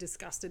pretty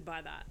disgusted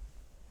by that.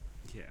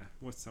 Yeah,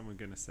 what's someone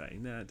going to say?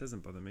 No, it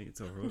doesn't bother me.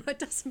 It's all right. It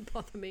doesn't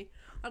bother me.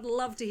 I'd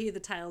love to hear the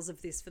tales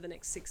of this for the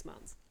next 6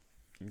 months.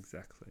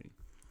 Exactly.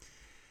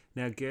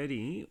 Now,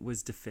 Gertie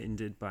was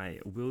defended by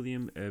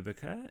William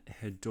Erbacher.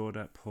 Her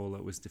daughter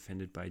Paula was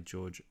defended by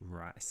George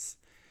Rice.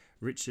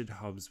 Richard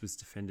Hobbs was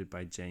defended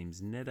by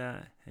James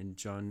Nedder, and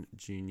John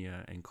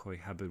Jr. and Coy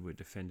Hubbard were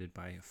defended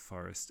by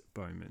Forrest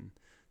Bowman.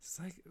 It's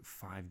like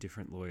 5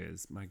 different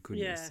lawyers. My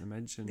goodness, Yeah.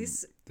 imagine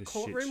This the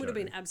courtroom shit would have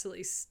show. been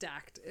absolutely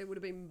stacked. It would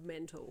have been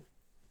mental.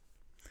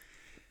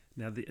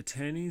 Now, the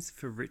attorneys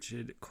for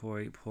Richard,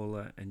 Coy,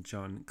 Paula, and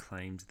John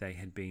claimed they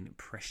had been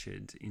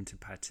pressured into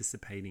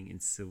participating in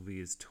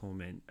Sylvia's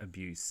torment,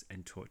 abuse,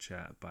 and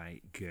torture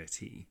by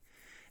Gertie.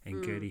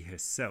 And Gertie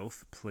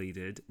herself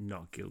pleaded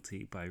not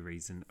guilty by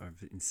reason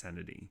of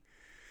insanity.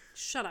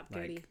 Shut up,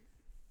 Gertie.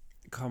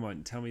 Come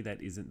on, tell me that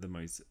isn't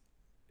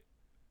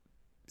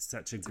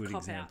such a good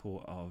cop-out.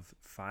 example of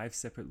 5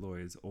 separate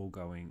lawyers all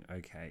going,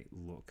 okay,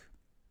 look,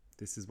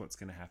 this is what's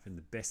going to happen.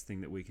 The best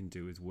thing that we can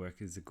do is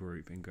work as a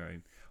group and go,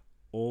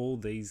 all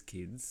these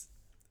kids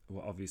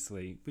were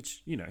obviously,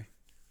 which,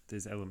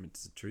 there's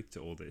elements of truth to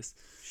all this,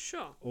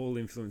 Sure. all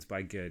influenced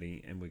by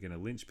Gertie, and we're going to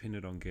linchpin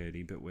it on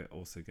Gertie, but we're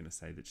also going to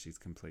say that she's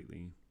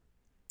completely,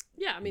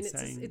 Yeah, I mean,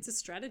 insane. it's a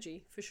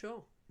strategy for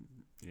sure.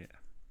 yeah.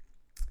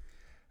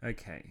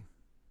 Okay.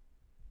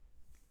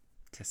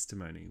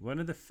 testimony. One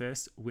of the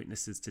first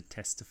witnesses to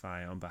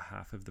testify on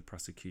behalf of the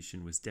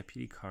prosecution was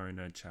Deputy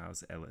Coroner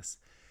Charles Ellis,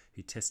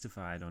 who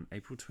testified on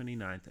April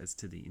 29th as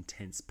to the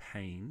intense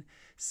pain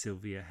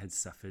Sylvia had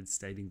suffered,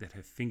 stating that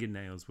her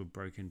fingernails were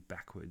broken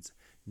backwards,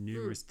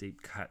 numerous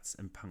deep cuts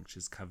and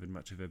punctures covered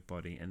much of her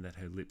body, and that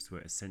her lips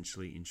were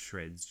essentially in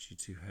shreds due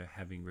to her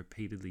having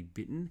repeatedly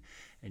bitten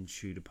and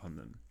chewed upon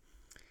them.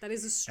 That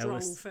is a strong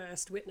Ellis-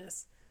 first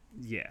witness.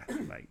 Yeah,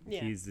 like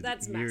Yeah, here's the,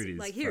 that's here massive. it is,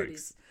 Like, here it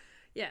folks. is.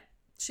 Yeah,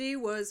 she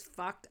was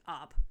fucked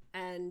up.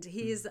 And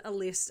here's a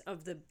list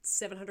of the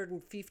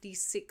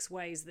 756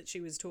 ways that she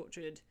was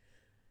tortured.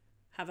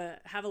 Have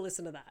a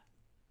listen to that.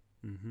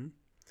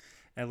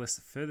 Ellis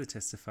further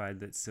testified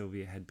that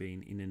Sylvia had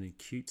been in an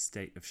acute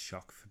state of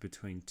shock for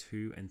between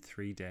 2 and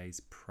 3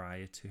 days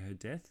prior to her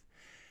death,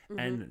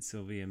 and that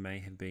Sylvia may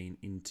have been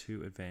in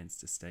too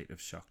advanced a state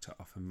of shock to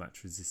offer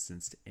much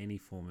resistance to any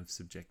form of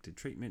subjected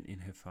treatment in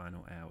her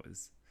final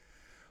hours.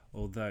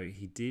 Although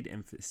he did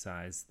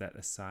emphasize that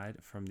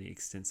aside from the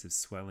extensive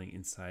swelling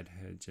inside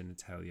her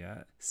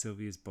genitalia,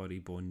 Sylvia's body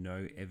bore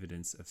no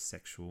evidence of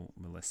sexual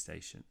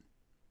molestation.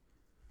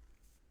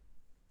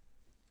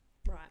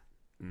 Right.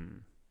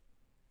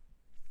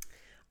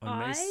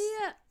 On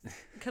May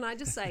Can I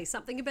just say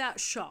something about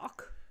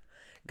shock?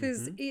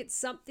 Because it's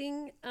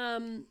something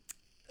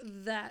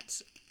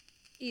that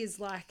is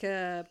like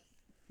a,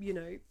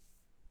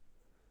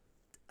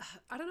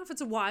 I don't know if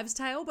it's a wives'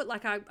 tale, but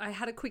like I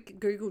had a quick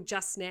Google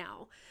just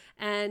now,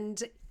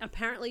 and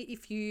apparently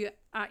if you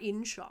are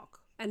in shock,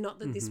 and not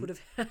that this would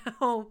have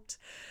helped,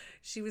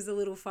 she was a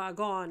little far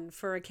gone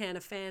for a can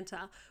of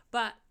Fanta,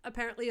 but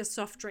apparently a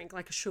soft drink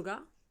like a sugar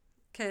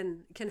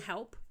can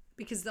help,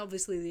 because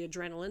obviously the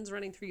adrenaline's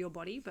running through your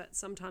body, but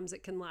sometimes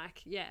it can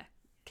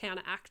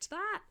counteract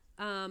that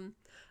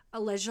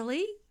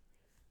allegedly.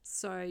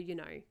 So,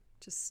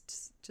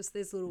 just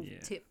there's a little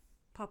tip.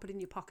 Pop it in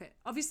your pocket.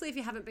 Obviously, if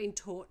you haven't been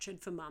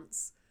tortured for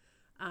months,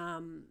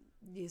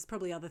 there's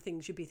probably other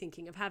things you'd be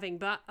thinking of having.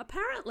 But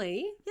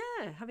apparently,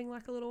 having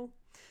like a little,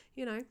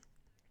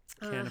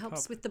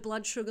 helps with the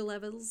blood sugar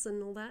levels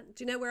and all that.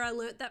 Do you know where I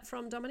learnt that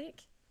from,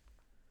 Dominic?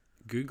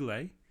 Google,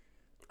 eh?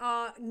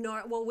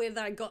 No. Well, where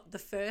I got the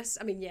first.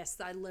 I mean, yes,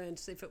 I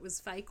learned if it was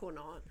fake or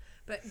not.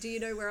 But do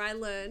you know where I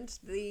learned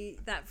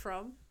that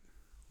from?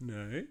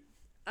 No.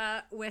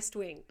 West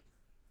Wing.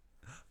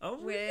 Oh,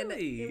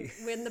 really?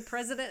 When the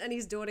president and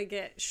his daughter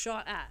get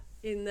shot at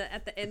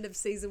at the end of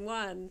season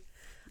 1,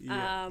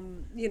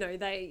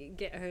 they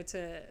get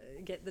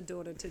the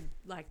daughter to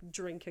like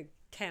drink a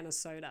can of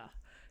soda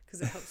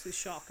because it helps with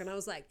shock. And I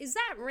was like, is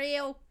that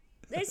real?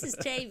 This is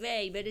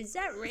TV, but is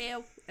that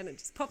real? And it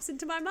just pops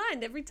into my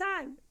mind every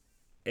time.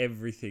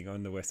 Everything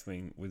on the West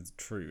Wing was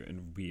true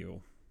and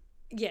real.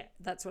 Yeah,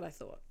 that's what I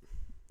thought.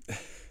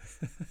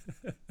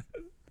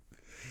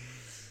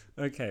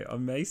 Okay,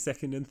 on May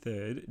 2nd and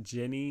 3rd,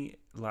 Jenny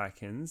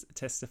Likens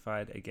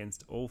testified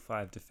against all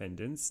 5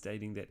 defendants,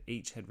 stating that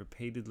each had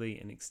repeatedly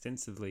and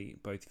extensively,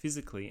 both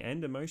physically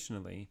and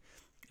emotionally,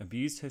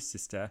 abused her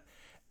sister,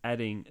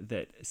 adding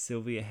that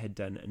Sylvia had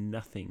done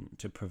nothing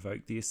to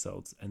provoke the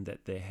assaults and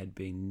that there had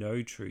been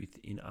no truth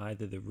in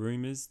either the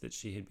rumours that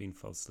she had been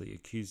falsely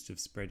accused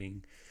of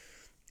spreading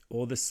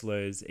or the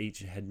slurs each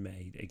had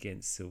made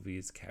against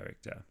Sylvia's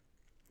character.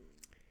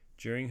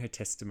 During her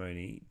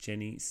testimony,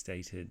 Jenny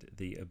stated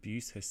the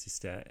abuse her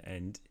sister,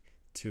 and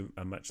to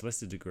a much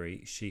lesser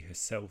degree she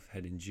herself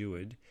had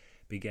endured,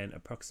 began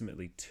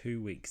approximately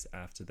 2 weeks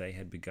after they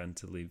had begun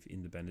to live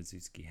in the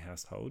Baniszewski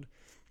household,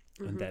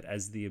 and that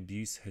as the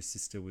abuse her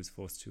sister was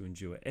forced to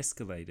endure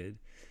escalated,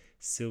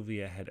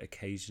 Sylvia had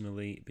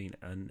occasionally been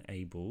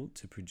unable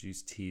to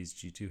produce tears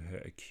due to her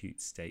acute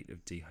state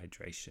of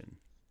dehydration.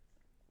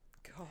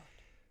 God.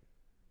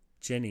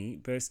 Jenny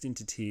burst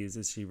into tears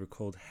as she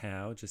recalled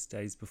how, just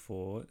days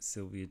before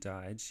Sylvia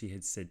died, she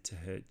had said to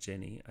her,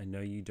 "Jenny, I know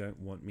you don't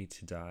want me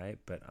to die,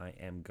 but I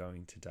am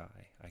going to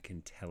die. I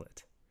can tell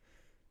it."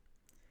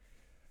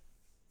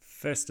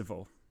 First of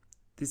all,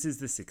 this is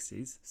the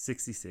 60s,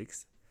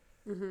 66,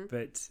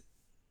 but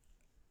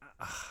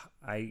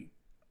I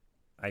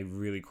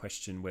really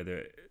question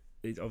whether...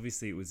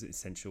 Obviously, it was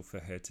essential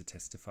for her to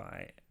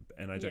testify,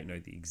 and I don't know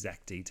the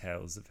exact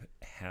details of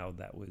how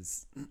that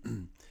was...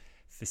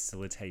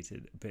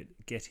 facilitated, but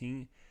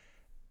getting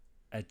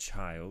a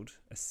child,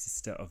 a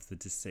sister of the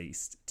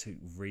deceased, to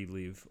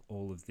relive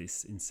all of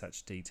this in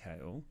such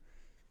detail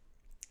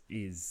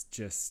is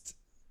just,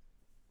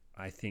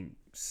 I think,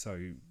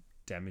 so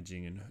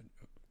damaging and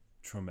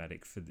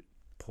traumatic for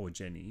poor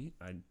Jenny.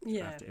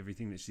 After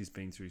everything that she's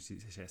been through, she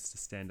has to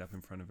stand up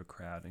in front of a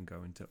crowd and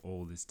go into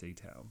all this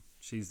detail.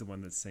 She's the one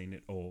that's seen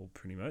it all,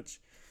 pretty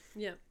much.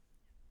 Yeah.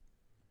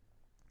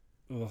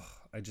 Oh,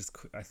 I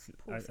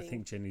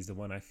think Jenny's the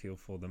one I feel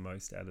for the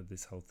most out of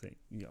this whole thing.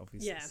 Yeah,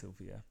 obviously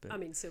Sylvia. But... I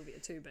mean, Sylvia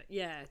too, but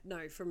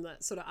from the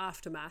sort of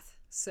aftermath,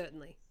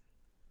 certainly.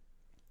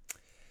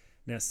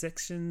 Now,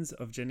 sections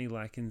of Jenny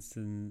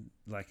Likens'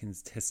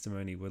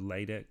 testimony were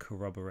later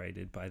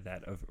corroborated by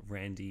that of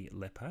Randy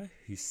Lepper,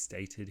 who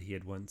stated he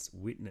had once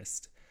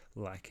witnessed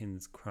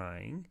Likens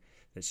crying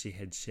that she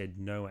had shed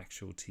no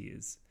actual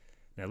tears.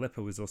 Now,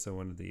 Lepper was also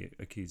one of the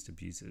accused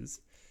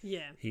abusers.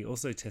 Yeah. He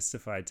also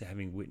testified to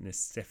having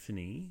witnessed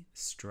Stephanie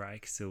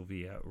strike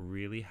Sylvia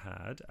really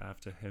hard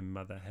after her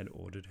mother had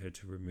ordered her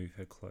to remove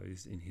her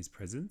clothes in his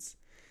presence.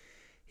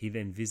 He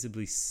then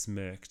visibly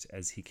smirked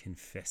as he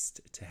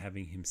confessed to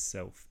having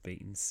himself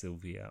beaten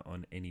Sylvia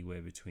on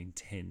anywhere between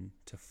 10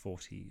 to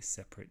 40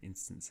 separate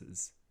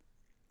instances.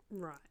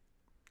 Right.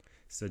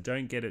 So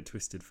don't get it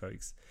twisted,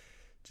 folks.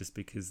 Just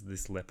because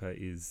this leper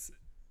is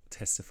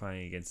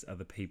testifying against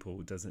other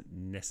people doesn't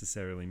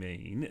necessarily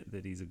mean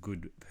that he's a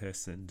good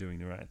person doing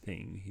the right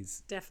thing.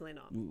 He's Definitely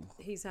not. Ooh.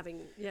 He's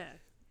having,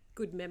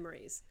 good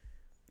memories.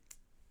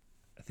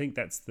 I think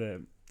that's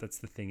the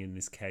thing in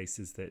this case,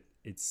 is that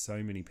it's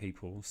so many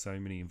people, so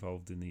many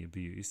involved in the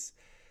abuse.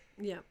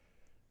 Yeah.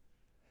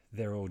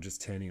 They're all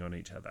just turning on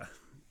each other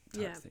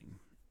type thing.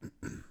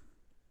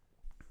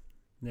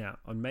 Now,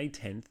 on May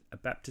 10th, a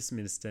Baptist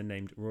minister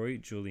named Roy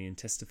Julian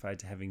testified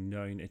to having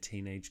known a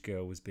teenage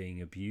girl was being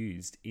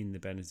abused in the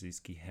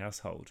Baniszewski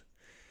household.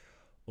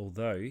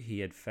 Although he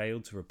had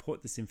failed to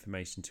report this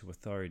information to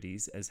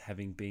authorities as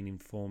having been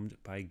informed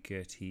by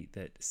Gertie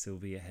that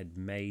Sylvia had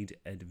made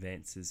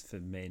advances to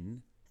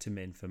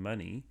men for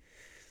money,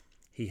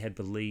 he had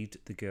believed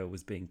the girl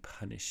was being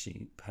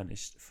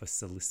punished for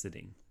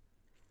soliciting.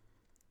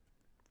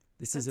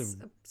 This is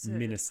a absurd.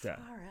 minister.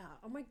 Far out.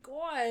 Oh my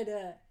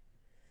God.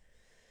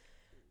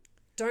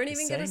 Don't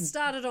even get us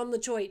started on the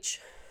choich.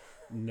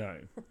 No.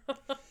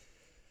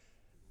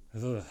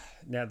 Ugh.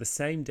 Now, the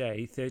same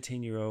day,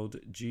 13-year-old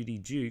Judy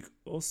Duke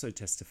also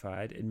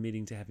testified,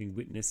 admitting to having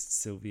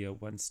witnessed Sylvia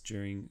once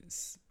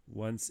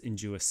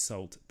endure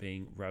salt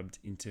being rubbed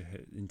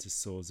into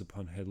sores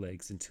upon her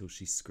legs until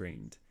she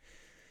screamed.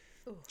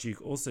 Ooh.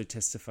 Duke also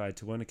testified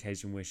to one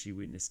occasion where she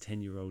witnessed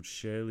 10-year-old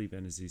Shirley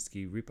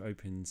Baniszewski rip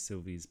open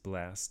Sylvia's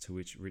blouse, to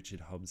which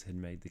Richard Hobbs had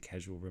made the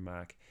casual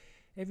remark,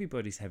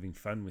 "Everybody's having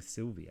fun with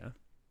Sylvia."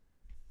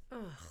 Ugh.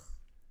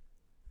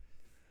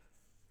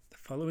 The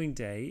following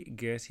day,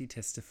 Gertie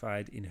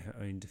testified in her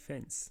own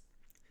defence.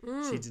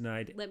 She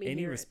denied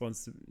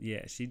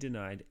she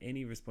denied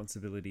any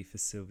responsibility for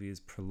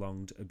Sylvia's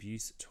prolonged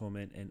abuse,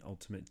 torment, and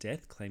ultimate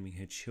death, claiming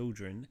her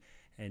children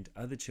and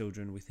other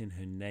children within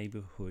her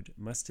neighbourhood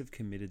must have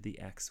committed the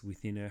acts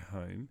within her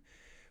home,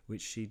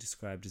 which she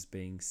described as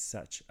being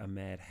such a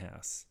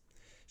madhouse.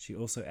 She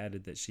also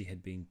added that she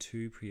had been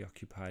too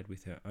preoccupied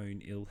with her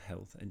own ill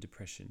health and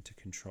depression to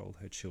control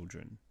her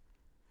children.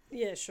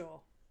 Yeah,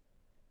 sure.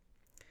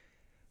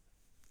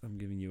 I'm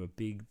giving you a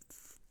big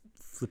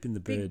flipping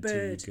the bird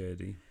to you,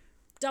 Gertie.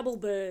 Double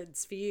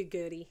birds for you,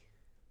 Gertie.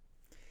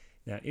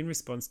 Now, in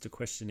response to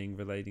questioning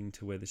relating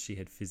to whether she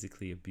had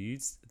physically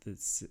abused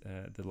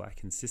the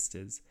Lycan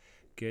sisters,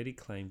 Gertie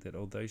claimed that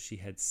although she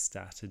had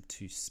started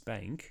to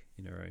spank,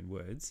 in her own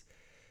words,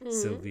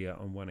 Sylvia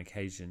on one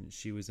occasion,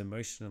 she was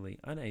emotionally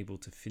unable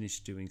to finish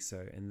doing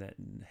so,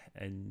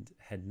 and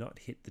had not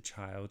hit the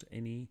child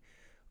any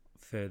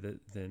further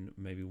than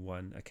maybe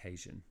one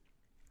occasion.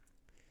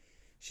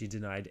 She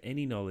denied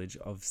any knowledge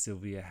of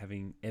Sylvia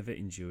having ever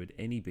endured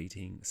any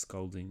beating,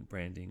 scolding,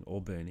 branding, or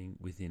burning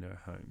within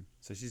her home.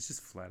 So she's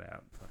just flat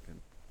out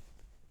fucking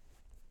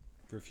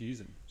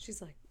refusing.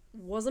 She's like,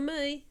 wasn't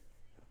me.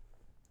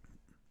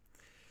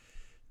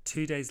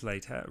 2 days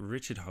later,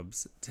 Richard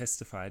Hobbs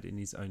testified in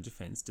his own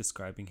defence,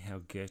 describing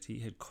how Gertie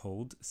had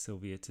called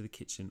Sylvia to the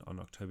kitchen on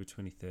October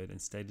 23rd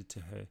and stated to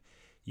her,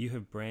 "You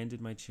have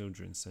branded my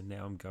children, so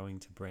now I'm going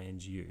to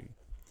brand you."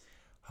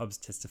 Hobbs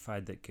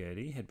testified that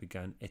Gertie had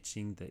begun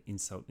etching the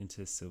insult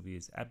into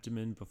Sylvia's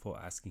abdomen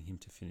before asking him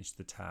to finish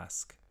the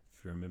task.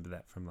 If you remember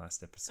that from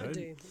last episode.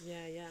 I do,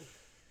 yeah.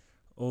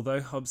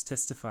 Although Hobbs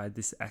testified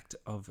this act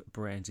of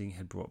branding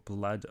had brought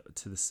blood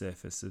to the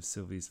surface of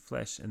Sylvia's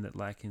flesh and that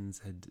Likens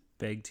had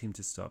begged him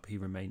to stop, he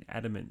remained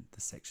adamant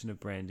the section of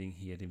branding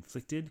he had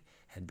inflicted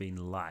had been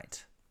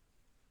light.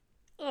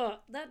 Oh,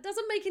 that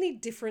doesn't make any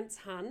difference,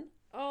 hun.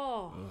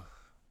 Oh. Ugh.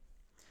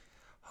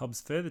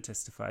 Hobbs further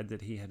testified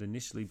that he had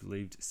initially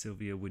believed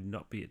Sylvia would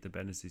not be at the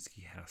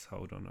Baniszewski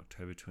household on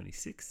October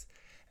 26,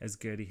 as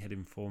Gertie had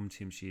informed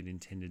him she had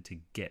intended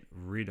to get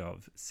rid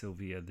of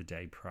Sylvia the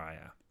day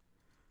prior.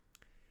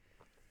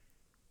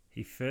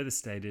 He further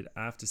stated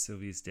after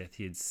Sylvia's death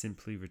he had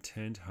simply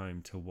returned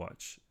home to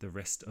watch the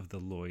rest of the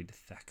Lloyd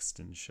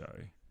Thaxton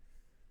show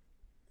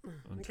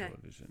on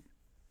television.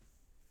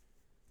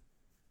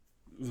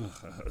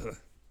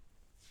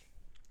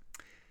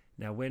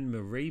 Now, when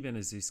Marie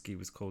Baniszewski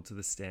was called to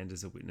the stand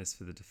as a witness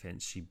for the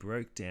defence, she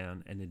broke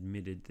down and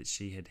admitted that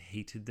she had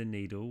heated the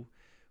needle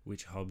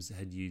which Hobbs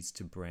had used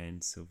to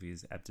brand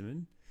Sylvia's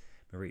abdomen.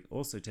 Marie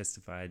also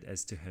testified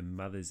as to her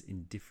mother's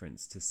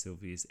indifference to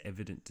Sylvia's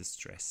evident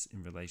distress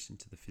in relation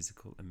to the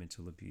physical and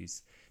mental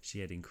abuse she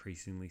had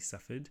increasingly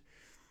suffered,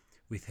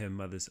 with her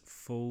mother's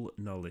full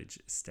knowledge,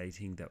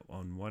 stating that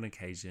on one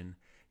occasion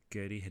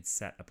Gertie had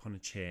sat upon a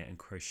chair and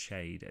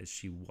crocheted as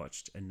she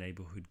watched a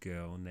neighbourhood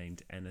girl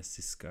named Anna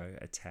Cisco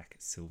attack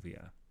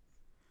Sylvia.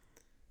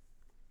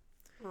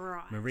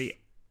 Right. Marie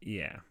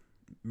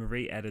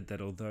Marie added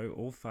that although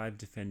all 5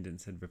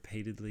 defendants had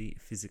repeatedly,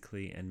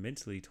 physically, and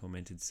mentally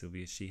tormented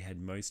Sylvia, she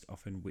had most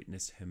often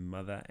witnessed her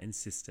mother and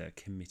sister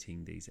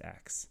committing these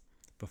acts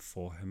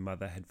before her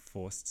mother had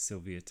forced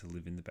Sylvia to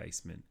live in the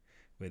basement,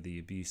 where the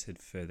abuse had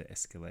further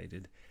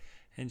escalated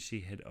and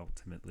she had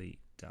ultimately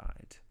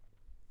died.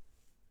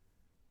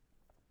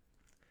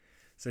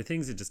 So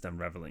things are just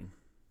unraveling.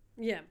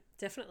 Yeah,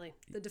 definitely.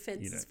 The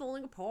defense is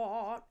falling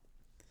apart.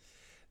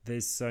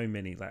 There's so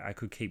many, like I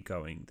could keep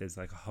going. There's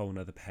like a whole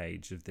nother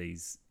page of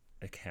these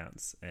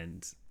accounts,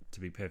 and to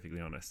be perfectly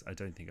honest, I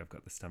don't think I've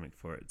got the stomach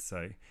for it.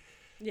 So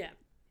yeah,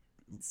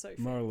 it's so fair.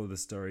 Moral of the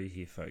story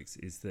here, folks,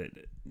 is that,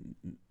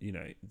 you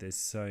know, there's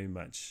so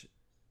much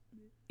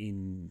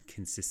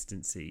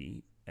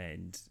inconsistency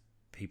and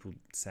people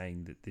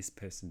saying that this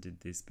person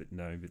did this, but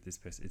no, but this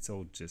person, it's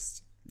all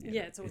just,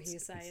 it's all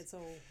hearsay. It's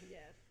all,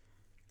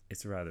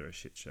 It's rather a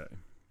shit show.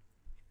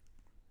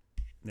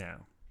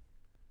 Now,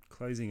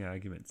 closing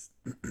arguments.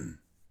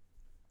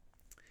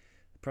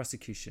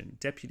 Prosecution.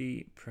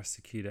 Deputy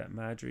Prosecutor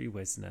Marjorie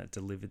Wesner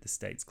delivered the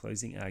state's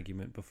closing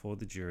argument before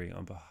the jury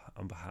on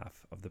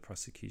behalf of the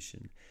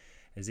prosecution.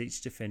 As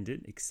each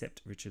defendant,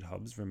 except Richard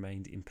Hobbs,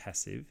 remained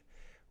impassive,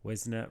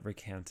 Wesner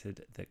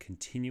recounted the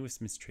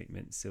continuous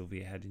mistreatment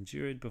Sylvia had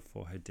endured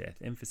before her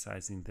death,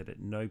 emphasizing that at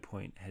no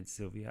point had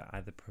Sylvia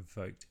either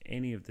provoked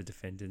any of the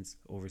defendants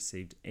or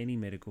received any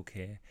medical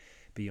care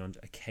beyond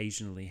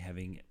occasionally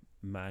having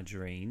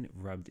margarine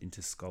rubbed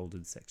into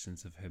scalded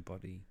sections of her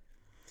body.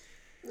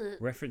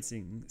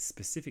 Referencing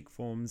specific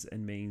forms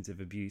and means of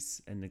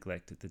abuse and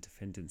neglect at the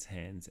defendants'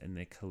 hands and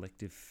their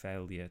collective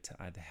failure to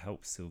either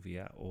help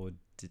Sylvia or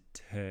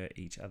deter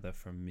each other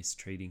from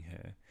mistreating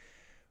her,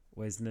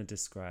 Wesner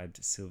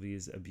described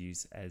Sylvia's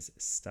abuse as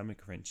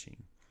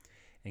stomach-wrenching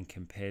and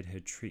compared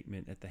her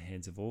treatment at the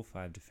hands of all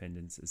 5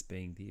 defendants as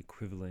being the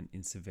equivalent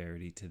in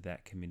severity to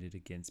that committed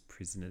against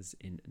prisoners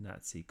in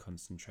Nazi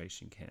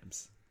concentration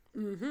camps.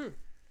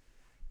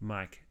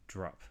 Mic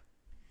drop.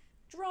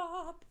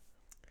 Drop.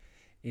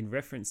 In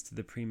reference to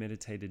the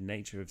premeditated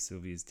nature of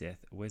Sylvia's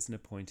death,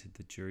 Wesner pointed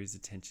the jury's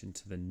attention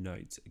to the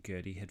notes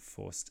Gertie had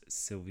forced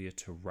Sylvia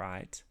to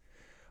write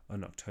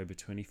on October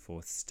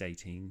 24th,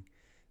 stating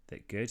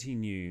that Gertie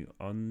knew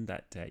on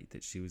that date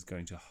that she was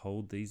going to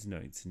hold these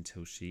notes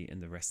until she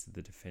and the rest of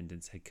the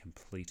defendants had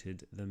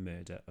completed the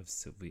murder of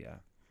Sylvia.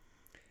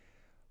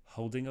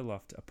 Holding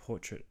aloft a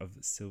portrait of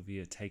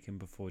Sylvia taken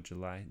before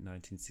July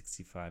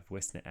 1965,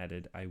 Wesner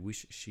added, "I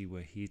wish she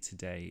were here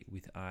today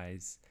with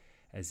eyes,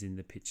 as in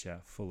the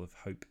picture, full of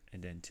hope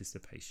and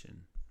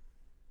anticipation."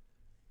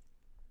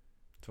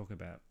 Talk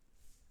about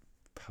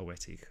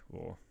poetic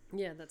or...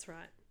 Yeah, that's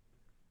right.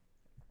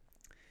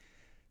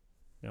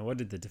 Now, what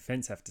did the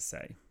defense have to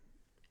say?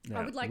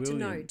 Now, I would like to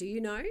know. Do you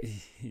know?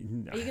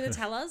 No, Are you going to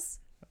tell us?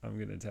 I'm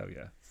going to tell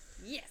you.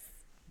 Yes.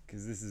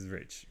 Because this is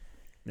rich.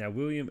 Now,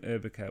 William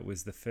Erbacher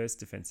was the first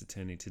defense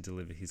attorney to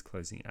deliver his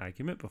closing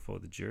argument before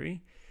the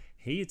jury.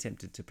 He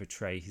attempted to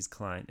portray his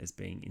client as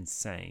being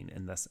insane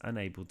and thus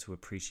unable to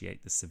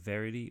appreciate the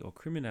severity or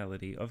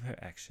criminality of her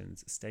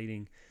actions,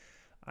 stating,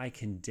 "I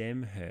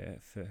condemn her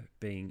for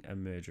being a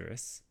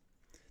murderess.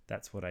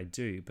 That's what I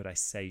do, but I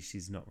say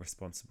she's not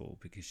responsible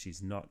because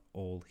she's not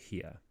all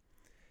here."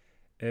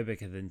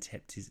 Erbacher then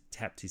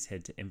tapped his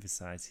head to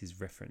emphasize his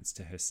reference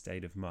to her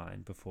state of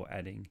mind before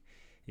adding,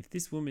 "If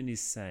this woman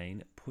is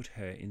sane, put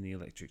her in the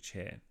electric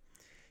chair.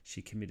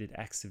 She committed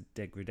acts of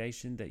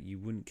degradation that you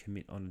wouldn't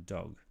commit on a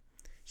dog.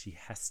 She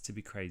has to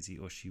be crazy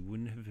or she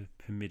wouldn't have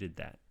permitted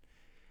that.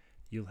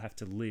 You'll have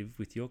to live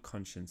with your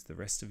conscience the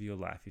rest of your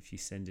life if you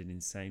send an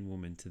insane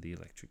woman to the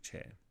electric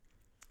chair."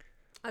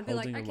 I'd be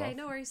like, okay,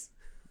 no worries.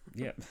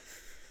 Yep.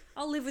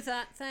 I'll live with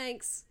that.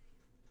 Thanks.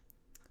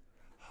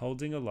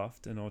 Holding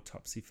aloft an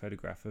autopsy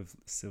photograph of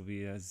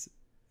Sylvia,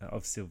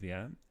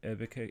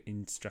 Erbacher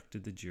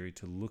instructed the jury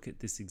to look at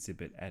this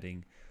exhibit,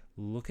 adding,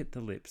 "Look at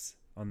the lips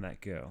on that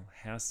girl.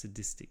 How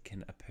sadistic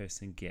can a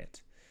person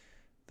get?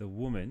 The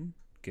woman,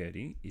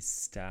 Gertie, is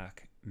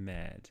stark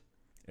mad."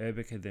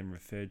 Erbacher then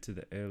referred to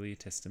the earlier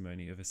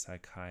testimony of a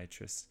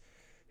psychiatrist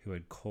who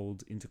had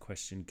called into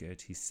question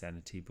Gertie's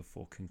sanity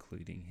before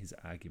concluding his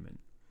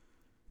argument.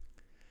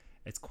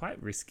 It's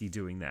quite risky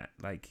doing that.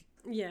 Like,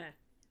 Yeah.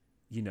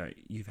 you know,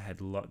 you've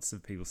had lots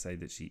of people say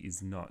that she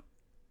is not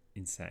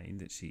insane,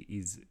 that she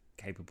is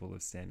capable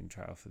of standing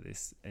trial for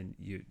this, and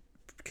you're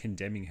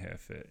condemning her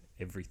for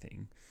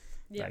everything.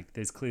 Yeah. Like,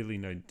 there's clearly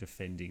no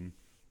defending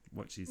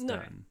what she's No.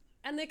 done.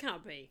 And there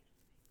can't be.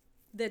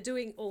 They're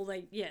doing all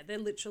they're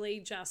literally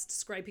just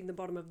scraping the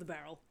bottom of the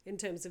barrel in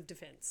terms of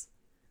defense.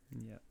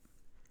 Yeah.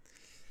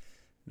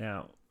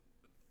 Now,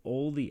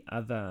 all the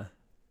other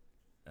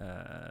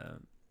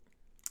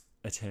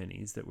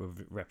attorneys that were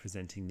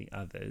representing the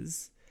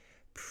others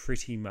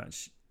pretty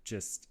much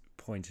just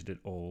pointed it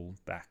all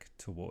back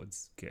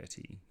towards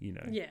Gertie, you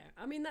know. Yeah,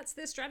 I mean, that's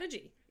their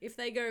strategy. If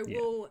they go, Yeah.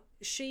 well,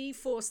 she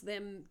forced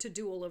them to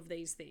do all of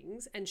these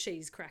things and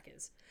she's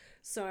crackers.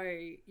 So,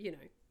 you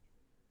know,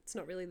 it's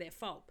not really their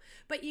fault.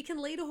 But you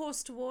can lead a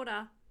horse to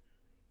water.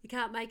 You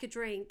can't make a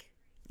drink.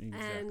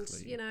 Exactly. And,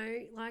 you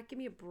know, like, give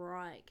me a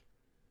break.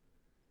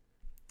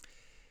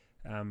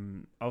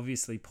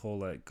 Obviously,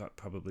 Paula got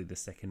probably the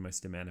second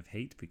most amount of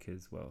heat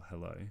because, well,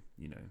 hello,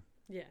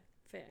 Yeah,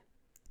 fair.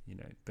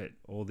 But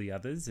all the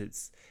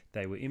others,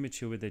 they were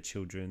immature with their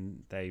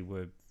children, they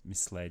were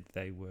misled,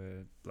 they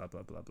were blah,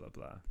 blah, blah, blah,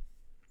 blah.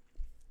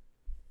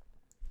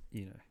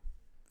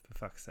 For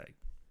fuck's sake.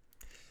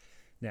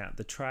 Now,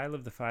 the trial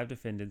of the 5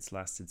 defendants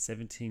lasted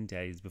 17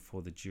 days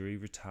before the jury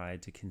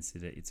retired to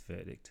consider its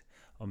verdict.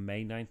 On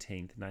May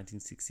 19th,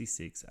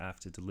 1966,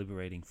 after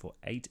deliberating for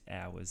 8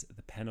 hours,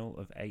 the panel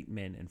of 8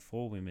 men and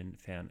 4 women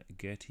found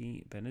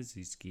Gertie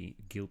Benazuski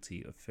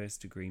guilty of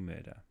first-degree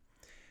murder,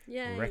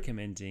 Yay.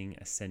 recommending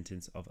a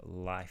sentence of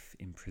life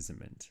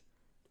imprisonment.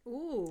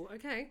 Ooh,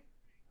 okay.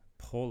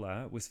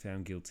 Paula was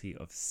found guilty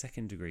of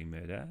second-degree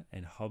murder,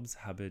 and Hobbs,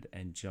 Hubbard,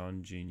 and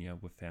John Jr.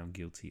 were found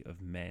guilty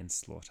of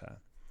manslaughter.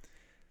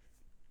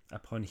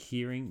 Upon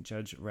hearing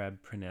Judge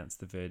Rabb pronounce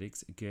the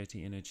verdicts,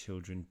 Gertie and her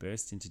children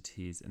burst into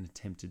tears and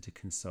attempted to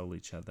console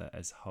each other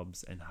as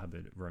Hobbs and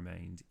Hubbard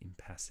remained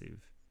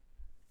impassive.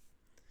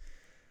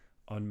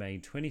 On May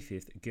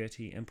 25th,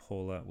 Gertie and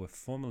Paula were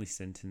formally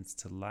sentenced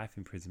to life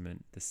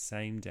imprisonment. The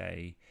same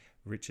day,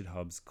 Richard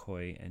Hobbs,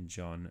 Coy, and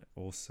John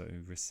also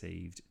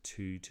received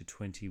 2 to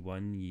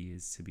 21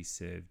 years to be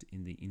served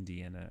in the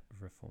Indiana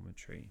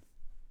Reformatory.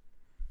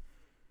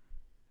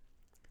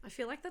 I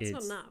feel like that's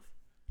not enough.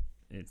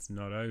 It's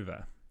not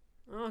over.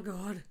 Oh,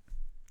 God.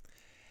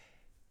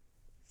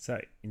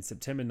 So, in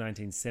September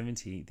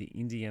 1970, the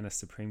Indiana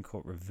Supreme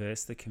Court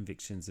reversed the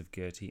convictions of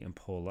Gertie and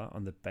Paula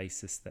on the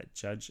basis that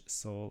Judge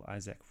Saul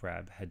Isaac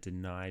Rabb had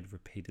denied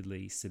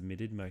repeatedly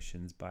submitted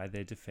motions by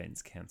their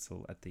defense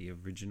counsel at the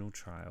original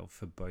trial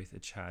for both a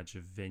charge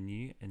of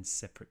venue and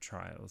separate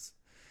trials.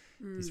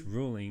 This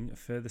ruling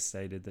further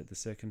stated that the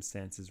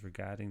circumstances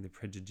regarding the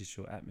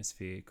prejudicial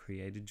atmosphere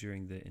created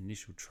during the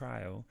initial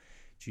trial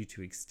due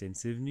to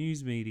extensive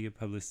news media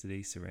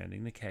publicity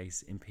surrounding the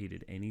case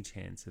impeded any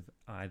chance of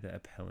either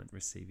appellant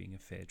receiving a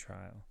fair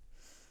trial.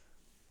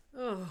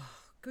 Oh,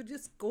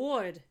 goodness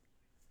God.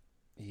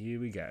 Here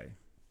we go.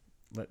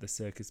 Let the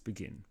circus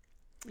begin.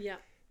 Yeah.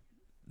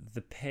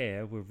 The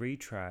pair were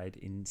retried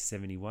in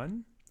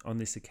 1971. On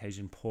this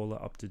occasion, Paula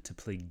opted to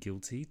plead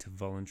guilty to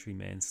voluntary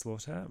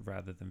manslaughter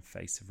rather than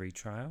face a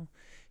retrial.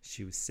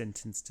 She was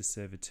sentenced to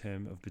serve a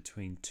term of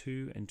between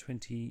 2 and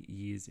 20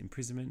 years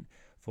imprisonment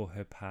for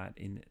her part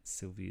in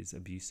Sylvia's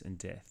abuse and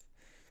death.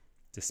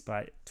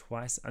 Despite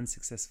twice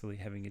unsuccessfully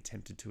having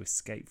attempted to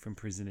escape from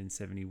prison in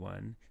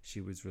 1971,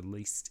 she was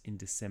released in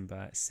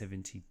December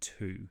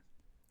 1972.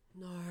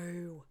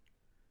 No.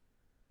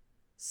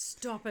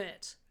 Stop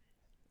it.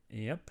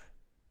 Yep.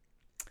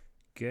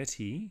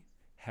 Gertie,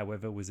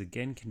 however, was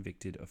again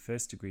convicted of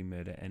first-degree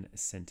murder and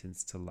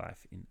sentenced to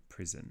life in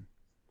prison.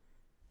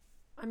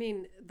 I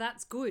mean,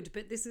 that's good,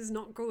 but this is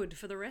not good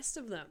for the rest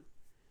of them.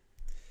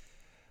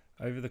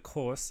 Over the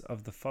course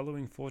of the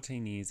following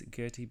 14 years,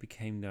 Gertie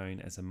became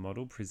known as a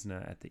model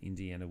prisoner at the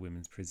Indiana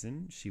Women's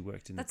Prison. She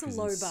worked in That's the a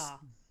prison. low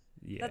bar.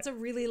 Yeah. That's a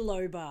really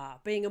low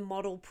bar, being a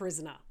model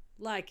prisoner.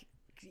 Like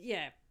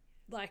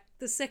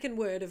the second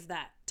word of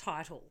that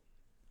title.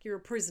 You're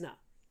a prisoner.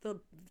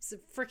 It's a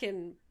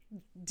freaking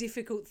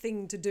difficult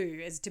thing to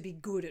do is to be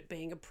good at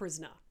being a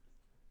prisoner.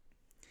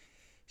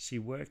 She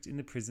worked in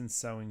the prison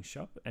sewing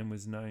shop and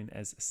was known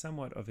as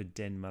somewhat of a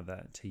den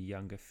mother to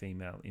younger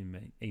female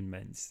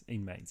inmates.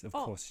 Of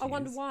course she I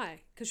wonder is.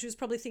 why. Because she was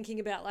probably thinking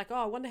about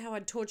I wonder how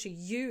I'd torture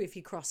you if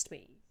you crossed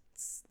me.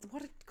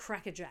 What a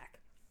crackerjack.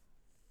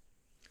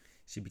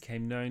 She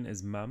became known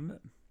as Mum,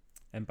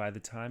 and by the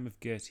time of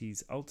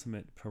Gertie's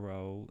ultimate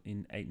parole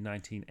in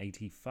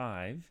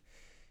 1985,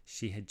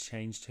 she had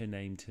changed her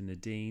name to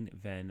Nadine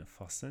Van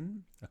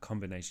Fossen, a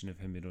combination of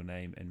her middle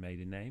name and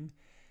maiden name,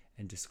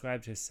 and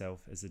described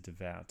herself as a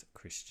devout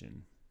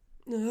Christian.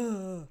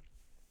 Ugh.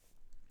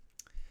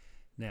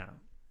 Now,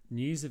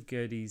 news of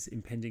Gertie's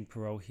impending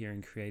parole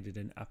hearing created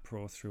an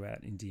uproar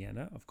throughout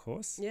Indiana, of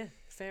course. Yeah,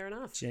 fair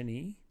enough.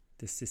 Jenny,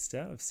 the sister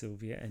of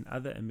Sylvia, and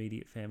other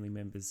immediate family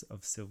members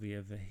of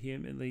Sylvia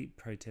vehemently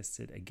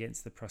protested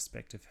against the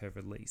prospect of her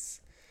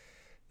release.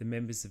 The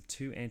members of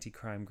 2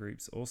 anti-crime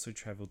groups also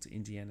travelled to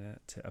Indiana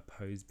to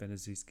oppose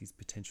Benazuski's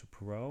potential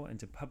parole and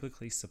to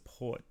publicly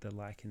support the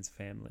Likens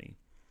family.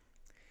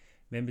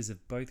 Members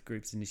of both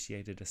groups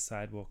initiated a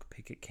sidewalk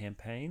picket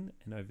campaign,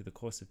 and over the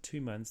course of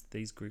 2 months,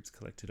 these groups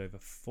collected over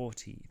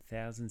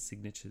 40,000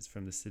 signatures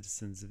from the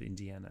citizens of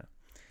Indiana,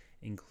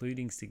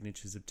 including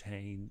signatures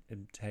obtained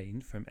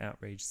from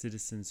outraged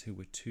citizens who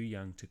were too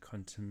young to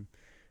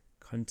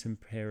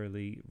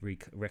contemporarily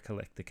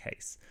recollect the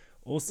case.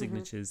 All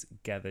signatures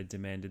gathered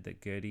demanded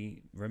that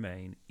Gertie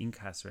remain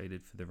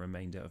incarcerated for the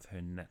remainder of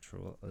her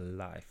natural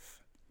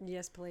life.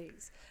 Yes,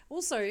 please.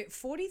 Also,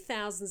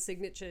 40,000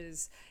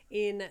 signatures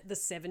in the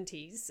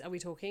 70s. Are we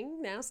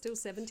talking now still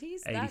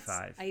 70s?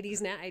 85.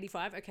 80s now,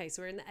 85. Okay,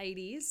 so we're in the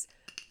 80s.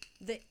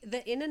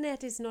 The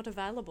internet is not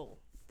available.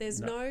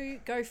 There's no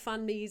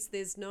GoFundMes.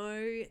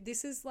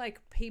 This is like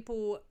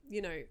people,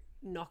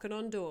 knocking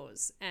on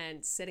doors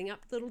and setting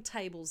up little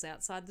tables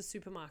outside the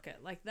supermarket.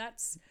 Like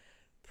that's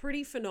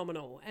pretty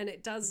phenomenal. And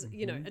it does,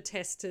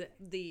 attest to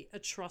the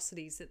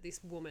atrocities that this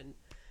woman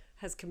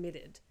has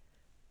committed.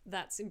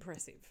 That's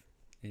impressive.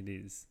 It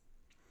is.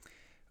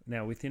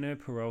 Now, within her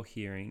parole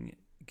hearing,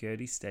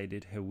 Gertie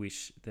stated her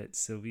wish that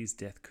Sylvia's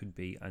death could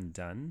be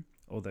undone,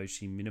 although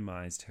she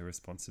minimised her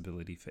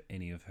responsibility for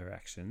any of her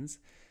actions,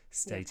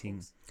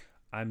 stating,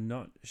 I'm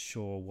not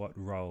sure what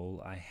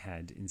role I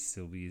had in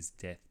Sylvia's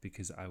death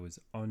because I was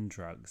on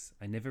drugs.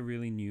 I never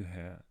really knew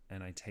her,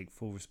 and I take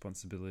full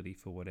responsibility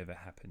for whatever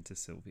happened to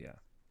Sylvia.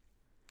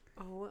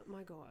 Oh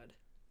my God.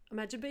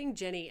 Imagine being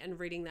Jenny and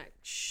reading that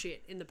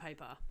shit in the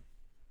paper.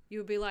 You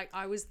would be like,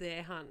 I was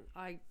there, hun.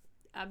 I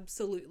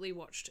absolutely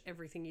watched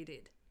everything you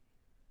did.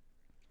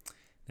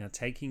 Now,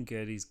 taking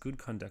Gertie's good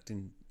conduct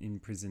in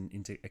prison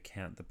into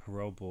account, the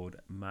parole board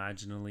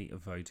marginally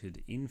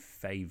voted in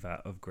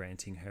favour of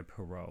granting her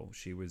parole.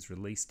 She was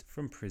released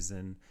from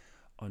prison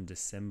on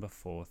December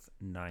 4th,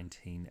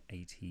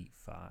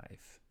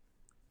 1985.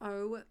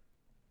 Oh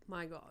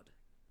my God.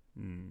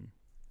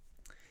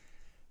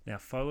 Now,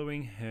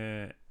 following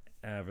her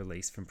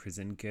release from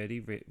prison,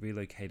 Gertie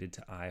relocated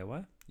to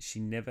Iowa. She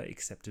never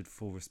accepted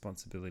full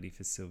responsibility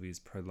for Sylvia's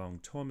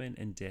prolonged torment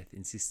and death,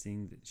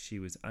 insisting that she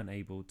was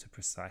unable to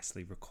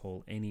precisely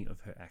recall any of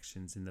her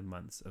actions in the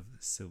months of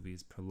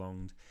Sylvia's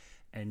prolonged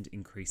and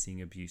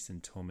increasing abuse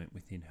and torment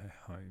within her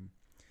home.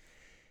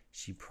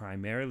 She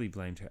primarily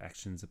blamed her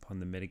actions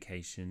upon the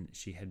medication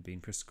she had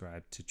been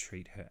prescribed to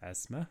treat her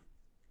asthma.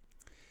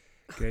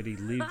 Gertie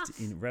lived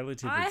in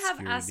relative obscurity. I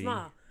have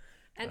asthma,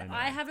 and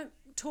I haven't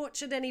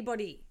tortured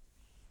anybody.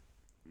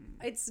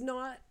 It's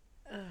not...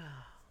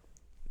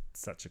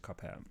 Such a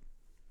cop-out.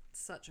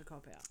 Such a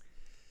cop-out.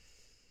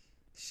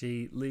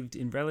 She lived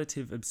in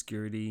relative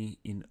obscurity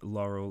in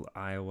Laurel,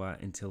 Iowa,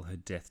 until her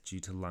death due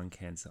to lung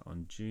cancer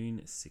on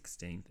June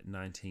 16th,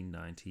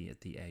 1990, at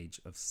the age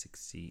of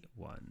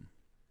 61.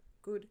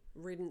 Good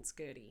riddance,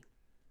 Gertie.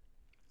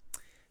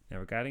 Now,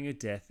 regarding her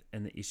death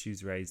and the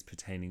issues raised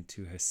pertaining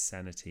to her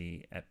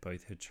sanity at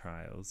both her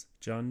trials,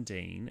 John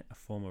Dean, a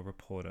former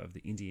reporter of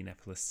the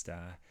Indianapolis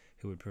Star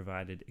who had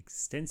provided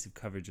extensive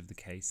coverage of the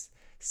case,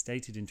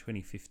 stated in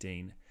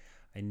 2015,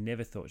 I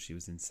never thought she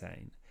was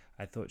insane.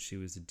 I thought she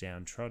was a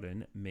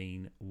downtrodden,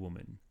 mean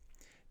woman.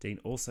 Dean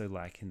also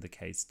likened the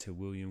case to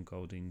William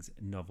Golding's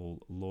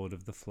novel Lord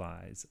of the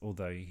Flies,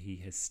 although he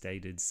has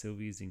stated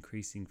Sylvia's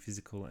increasing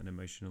physical and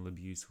emotional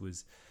abuse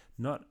was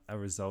not a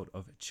result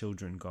of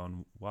children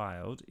gone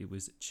wild, it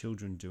was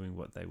children doing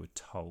what they were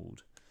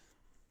told.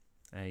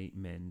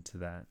 Amen to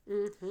that.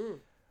 Mm-hmm.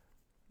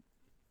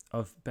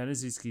 Of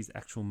Baniszewski's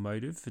actual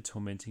motive for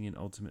tormenting and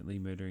ultimately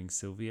murdering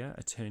Sylvia,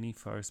 attorney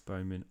Forrest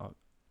Bowman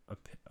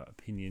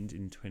opinioned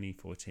in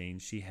 2014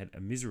 she had a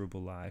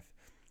miserable life.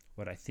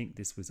 What I think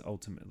this was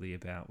ultimately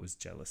about was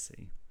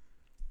jealousy.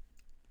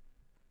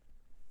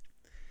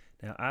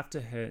 Now, after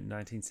her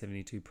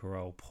 1972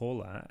 parole,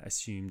 Paula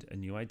assumed a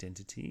new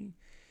identity.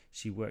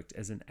 She worked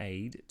as an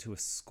aide to a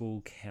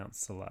school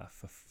counselor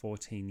for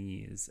 14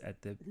 years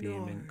at the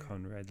Behrman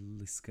Conrad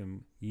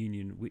Liscombe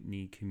Union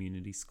Whitney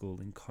Community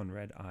School in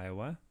Conrad,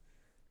 Iowa.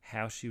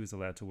 How she was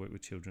allowed to work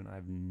with children, I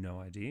have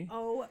no idea.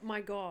 Oh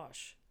my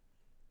gosh.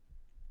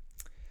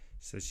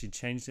 So she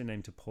changed her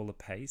name to Paula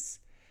Pace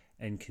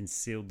and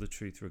concealed the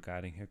truth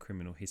regarding her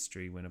criminal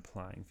history when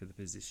applying for the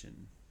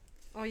position.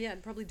 Oh yeah,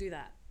 I'd probably do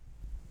that.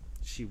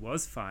 She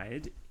was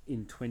fired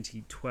in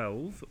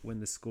 2012 when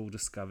the school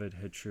discovered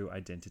her true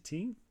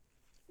identity.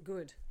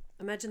 Good.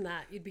 Imagine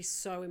that. You'd be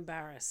so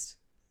embarrassed.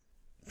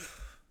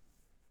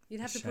 You'd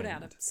have to put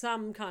out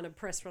some kind of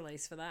press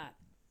release for that.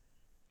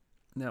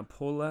 Now,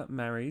 Paula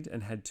married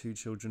and had 2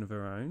 children of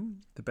her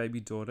own. The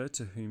baby daughter,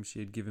 to whom she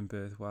had given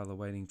birth while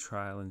awaiting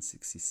trial in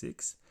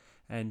 1966,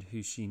 and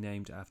who she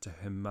named after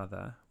her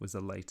mother, was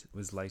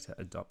later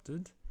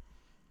adopted.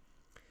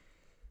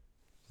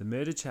 The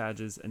murder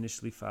charges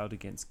initially filed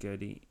against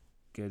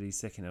Gertie's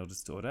second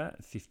eldest daughter,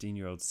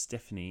 15-year-old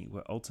Stephanie,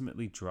 were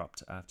ultimately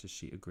dropped after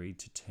she agreed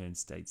to turn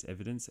state's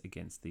evidence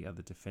against the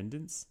other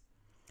defendants.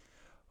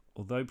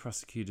 Although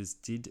prosecutors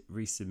did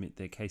resubmit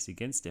their case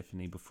against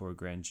Stephanie before a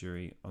grand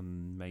jury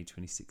on May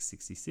 26,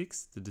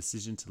 1966, the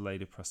decision to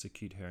later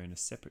prosecute her in a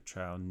separate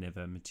trial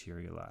never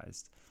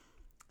materialised.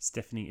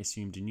 Stephanie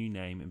assumed a new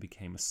name and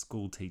became a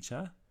school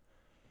teacher.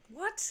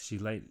 What? She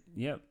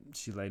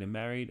later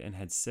married and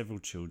had several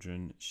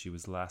children. She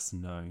was last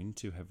known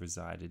to have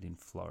resided in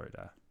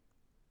Florida.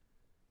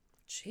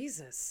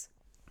 Jesus.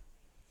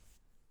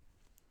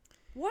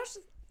 What?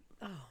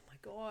 Oh my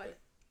God.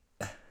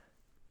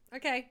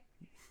 Okay.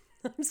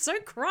 I'm so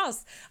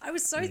cross. I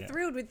was so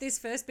thrilled with this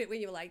first bit when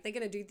you were like, they're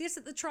going to do this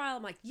at the trial.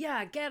 I'm like,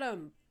 yeah, get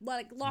them.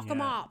 Like, lock them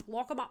up.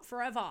 Lock them up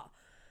forever.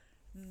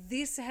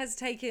 This has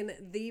taken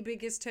the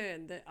biggest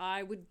turn that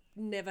I would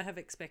never have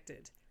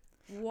expected.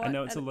 What I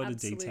know it's a lot of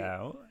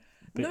detail,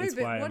 but it's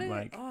why I'm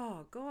like...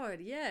 Oh,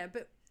 God, yeah.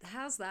 But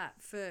how's that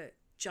for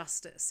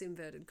justice,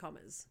 inverted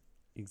commas?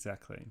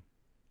 Exactly.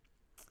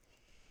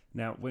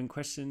 Now, when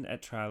questioned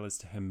at trial as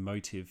to her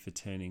motive for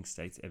turning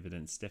state's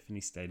evidence, Stephanie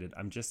stated,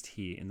 I'm just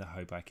here in the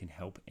hope I can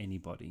help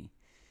anybody.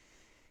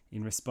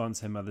 In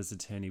response, her mother's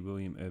attorney,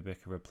 William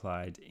Urbecker,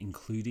 replied,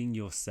 "Including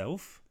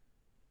yourself?"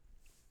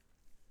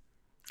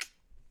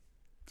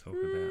 Talk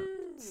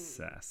about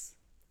sass.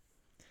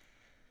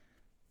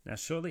 Now,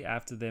 shortly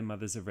after their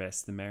mother's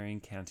arrest, the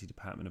Marion County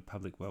Department of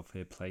Public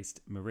Welfare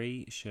placed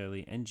Marie,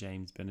 Shirley, and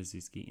James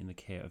Benezuski in the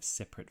care of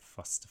separate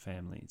foster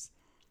families.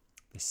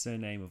 The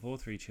surname of all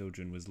three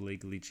children was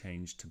legally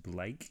changed to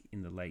Blake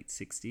in the late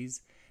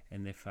 60s,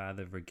 and their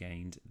father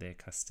regained their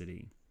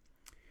custody.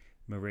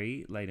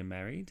 Marie later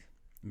married.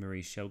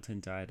 Marie Shelton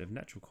died of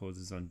natural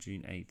causes on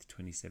June 8,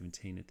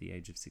 2017, at the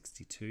age of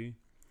 62.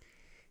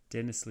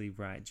 Dennis Lee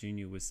Wright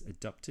Jr. was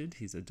adopted.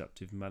 His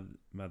adoptive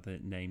mother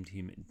named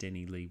him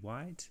Denny Lee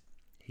White.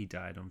 He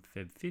died on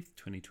Feb 5th,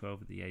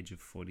 2012, at the age of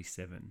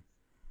 47.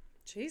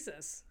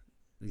 Jesus.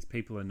 These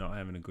people are not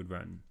having a good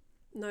run.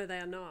 No, they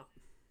are not.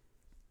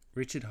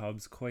 Richard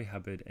Hobbs, Coy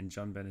Hubbard, and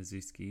John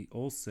Benezuski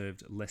all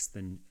served less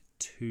than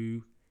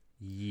 2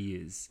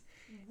 years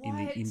in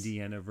the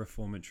Indiana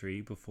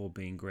Reformatory before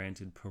being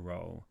granted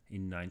parole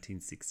in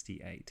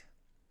 1968.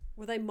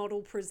 Were they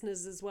model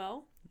prisoners as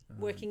well,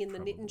 working in the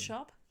knitting probably.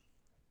 shop?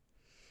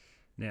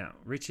 Now,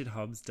 Richard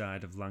Hobbs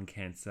died of lung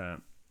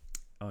cancer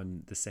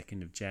on the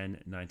 2nd of Jan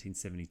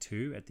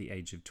 1972 at the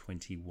age of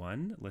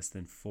 21, less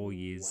than 4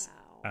 years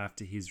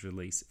after his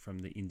release from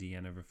the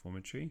Indiana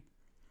Reformatory.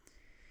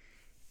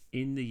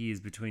 In the years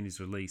between his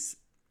release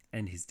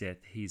and his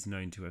death, he is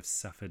known to have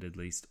suffered at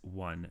least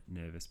one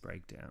nervous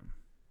breakdown.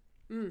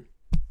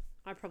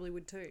 I probably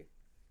would too.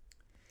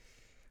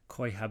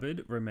 Coy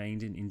Hubbard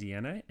remained in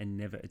Indiana and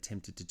never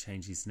attempted to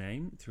change his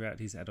name. Throughout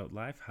his adult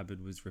life,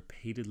 Hubbard was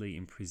repeatedly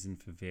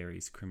imprisoned for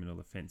various criminal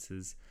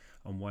offences,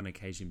 on one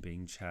occasion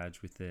being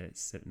charged with the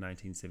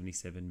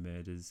 1977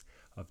 murders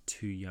of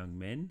 2 young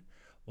men,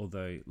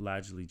 although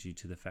largely due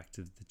to the fact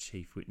of the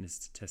chief witness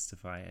to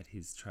testify at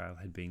his trial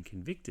had been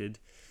convicted.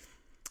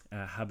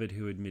 Hubbard,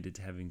 who admitted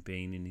to having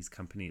been in his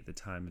company at the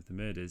time of the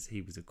murders,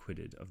 he was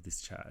acquitted of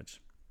this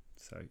charge.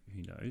 So,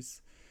 who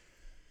knows?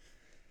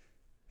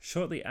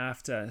 Shortly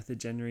after the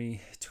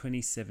January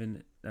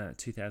 27,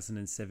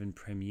 2007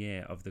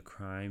 premiere of the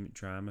crime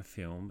drama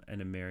film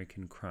An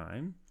American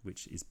Crime,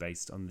 which is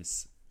based on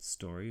this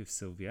story of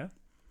Sylvia,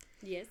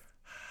 Yes.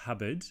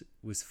 Hubbard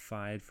was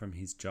fired from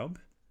his job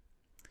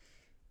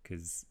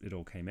because it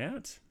all came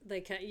out.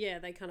 They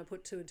kind of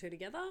put 2 and 2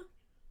 together.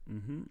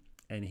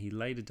 And he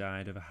later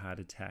died of a heart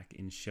attack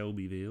in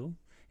Shelbyville,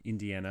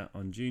 Indiana,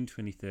 on June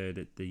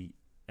 23rd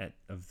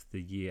of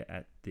the year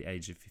at the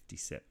age of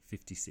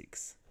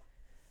 56.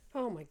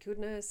 Oh my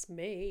goodness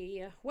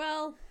me.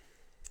 Well,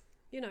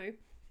 you know,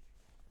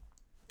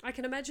 I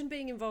can imagine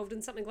being involved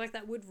in something like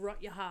that would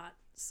rot your heart.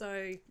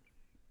 So,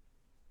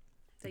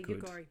 there you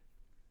go.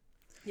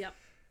 Yep.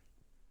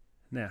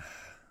 Now,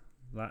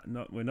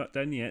 we're not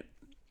done yet.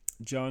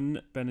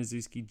 John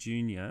Benezuski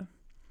Jr.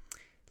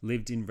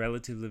 lived in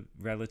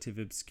relative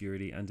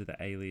obscurity under the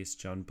alias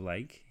John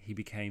Blake. He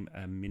became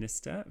a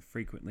minister,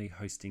 frequently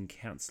hosting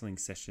counselling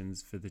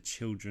sessions for the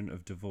children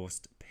of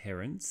divorced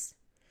parents.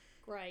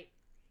 Great.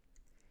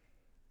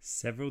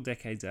 Several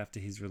decades after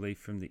his relief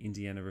from the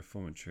Indiana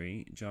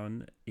Reformatory,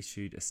 John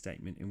issued a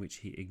statement in which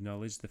he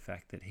acknowledged the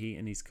fact that he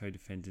and his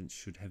co-defendants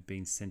should have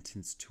been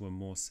sentenced to a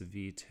more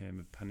severe term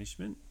of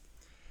punishment,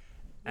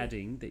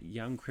 adding that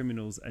young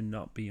criminals are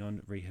not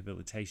beyond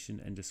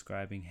rehabilitation and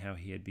describing how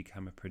he had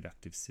become a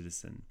productive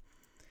citizen.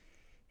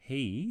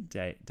 He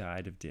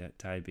died of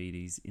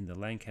diabetes in the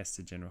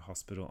Lancaster General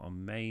Hospital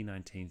on May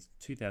 19,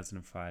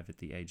 2005 at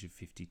the age of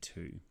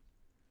 52.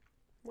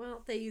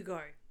 Well, there you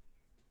go.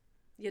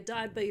 Your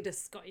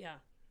diabetes got ya.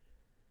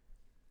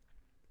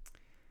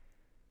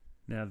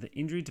 Now, the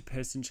injury to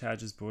person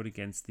charges brought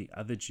against the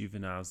other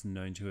juveniles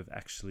known to have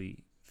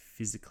actually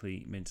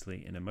physically,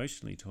 mentally, and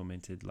emotionally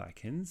tormented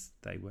Likens.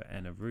 They were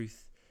Anna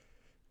Ruth,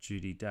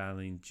 Judy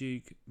Darlene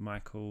Duke,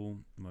 Michael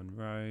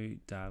Monroe,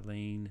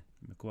 Darlene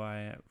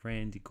McGuire,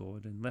 Randy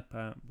Gordon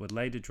Lepper, were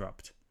later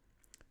dropped.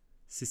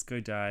 Cisco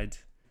died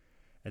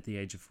at the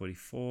age of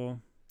 44,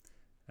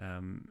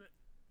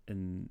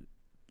 and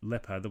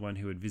Lepper, the one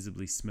who had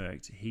visibly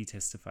smirked, he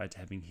testified to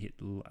having hit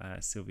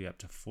Sylvia up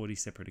to 40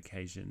 separate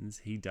occasions.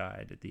 He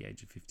died at the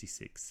age of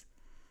 56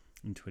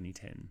 in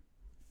 2010.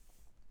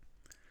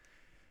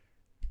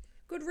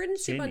 Good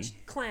riddance, you Jenny. bunch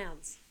of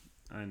clowns.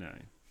 I know.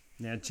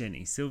 Now,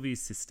 Jenny,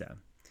 Sylvia's sister.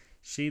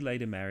 She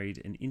later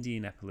married an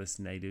Indianapolis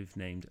native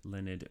named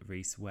Leonard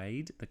Reese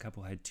Wade. The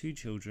couple had 2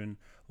 children,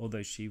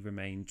 although she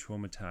remained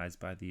traumatized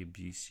by the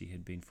abuse she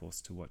had been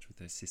forced to watch with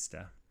her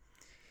sister.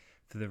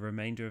 For the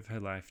remainder of her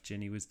life,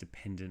 Jenny was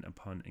dependent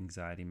upon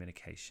anxiety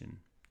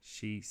medication.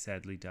 She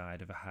sadly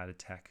died of a heart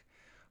attack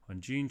on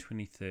June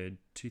 23rd,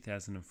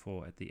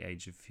 2004 at the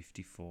age of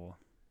 54.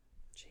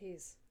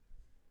 Jeez.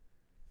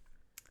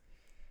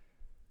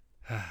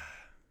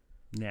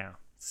 Now,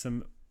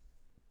 some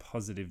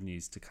positive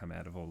news to come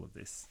out of all of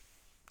this,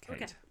 Kate.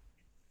 Okay.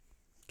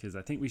 Because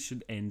I think we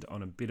should end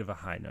on a bit of a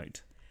high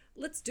note.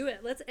 Let's do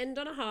it. Let's end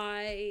on a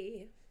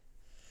high.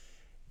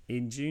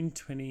 In June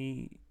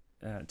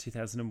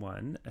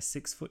 2001, a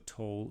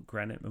 6-foot-tall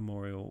granite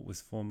memorial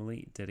was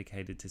formally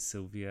dedicated to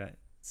Sylvia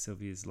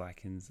Sylvia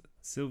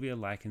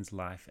Likens'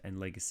 life and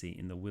legacy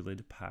in the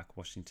Willard Park,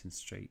 Washington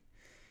Street,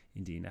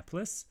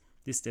 Indianapolis.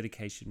 This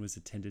dedication was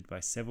attended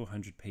by several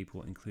hundred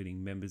people,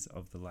 including members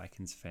of the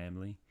Likens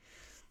family.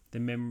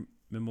 The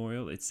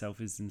memorial itself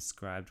is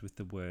inscribed with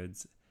the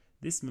words,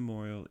 "This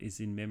memorial is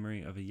in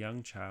memory of a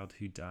young child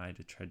who died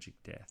a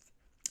tragic death.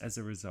 As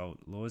a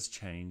result, laws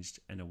changed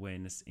and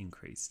awareness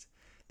increased.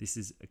 This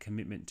is a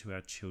commitment to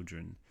our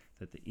children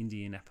that the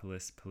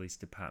Indianapolis Police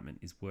Department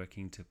is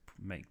working to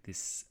make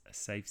this a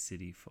safe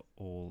city for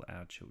all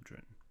our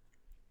children."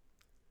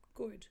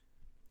 Good.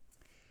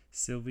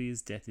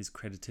 Sylvia's death is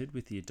credited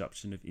with the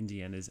adoption of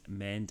Indiana's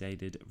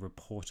mandated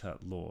reporter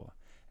law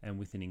and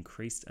with an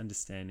increased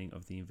understanding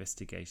of the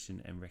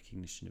investigation and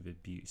recognition of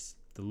abuse.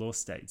 The law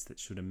states that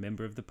should a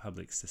member of the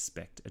public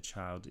suspect a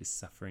child is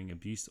suffering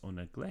abuse or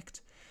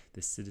neglect,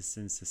 the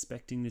citizen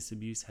suspecting this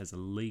abuse has a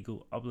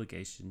legal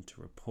obligation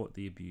to report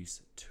the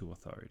abuse to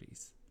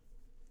authorities.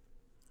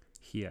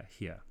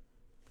 Here.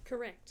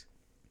 Correct.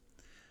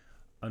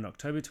 On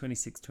October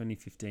 26,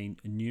 2015,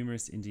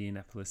 numerous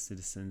Indianapolis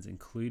citizens,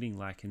 including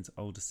Likens'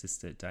 older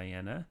sister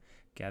Diana,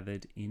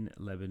 gathered in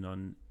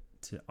Lebanon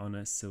to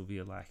honor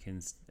Sylvia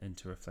Likens and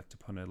to reflect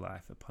upon her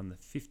life upon the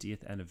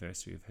 50th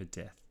anniversary of her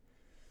death.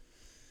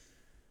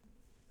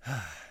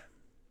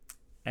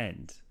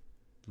 And,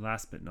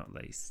 last but not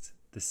least,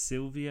 the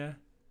Sylvia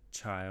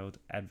Child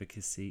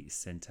Advocacy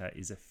Center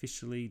is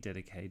officially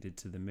dedicated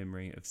to the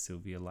memory of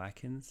Sylvia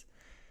Likens.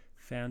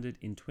 Founded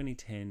in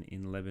 2010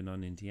 in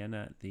Lebanon,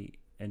 Indiana,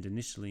 and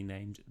initially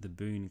named the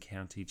Boone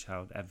County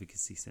Child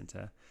Advocacy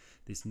Center,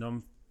 this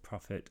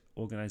non-profit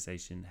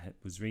organization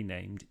was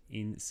renamed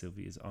in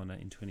Sylvia's honor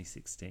in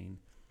 2016,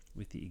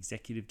 with the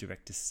executive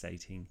director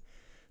stating,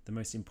 "The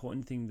most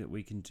important thing that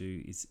we can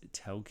do is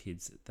tell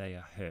kids they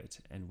are hurt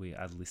and we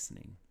are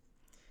listening."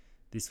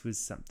 This was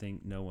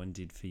something no one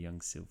did for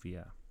young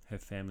Sylvia. Her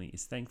family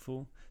is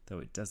thankful, though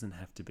it doesn't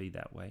have to be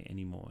that way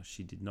anymore.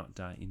 She did not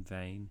die in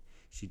vain.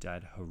 She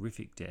died a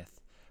horrific death,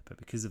 but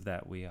because of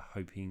that, we are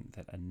hoping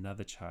that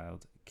another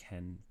child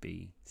can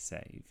be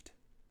saved.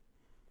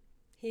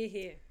 Hear,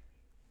 hear.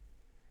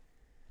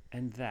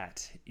 And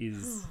that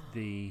is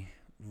the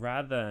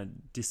rather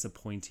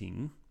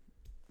disappointing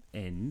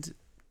end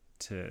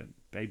to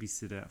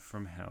Babysitter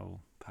from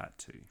Hell Part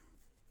 2.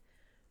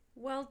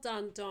 Well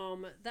done,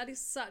 Dom. That is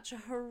such a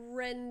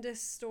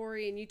horrendous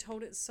story and you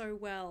told it so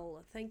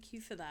well. Thank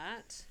you for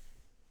that.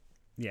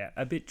 Yeah,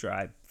 a bit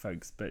dry,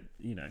 folks, but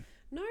you know.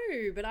 No,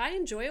 but I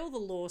enjoy all the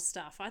law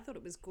stuff. I thought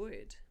it was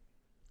good.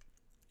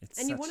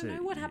 And you want to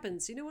know what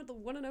happens. You want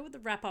to know what the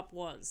wrap up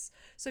was.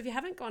 So if you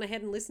haven't gone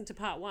ahead and listened to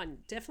part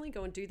 1, definitely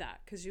go and do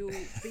that because you'll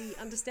be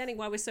understanding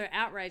why we're so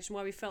outraged and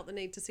why we felt the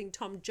need to sing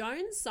Tom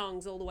Jones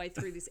songs all the way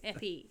through this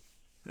epi.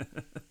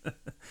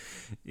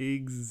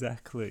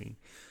 Exactly.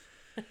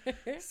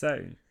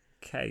 So,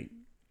 Kate,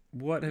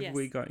 what have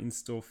we got in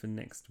store for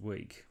next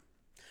week?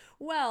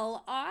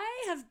 Well,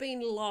 I have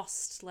been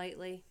lost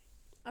lately.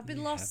 I've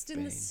been lost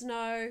in the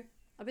snow.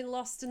 I've been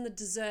lost in the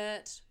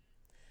desert.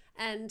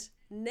 And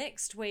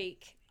next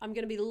week, I'm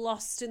going to be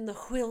lost in the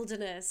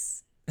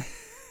wilderness.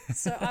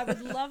 So I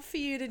would love for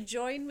you to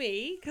join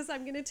me because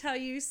I'm going to tell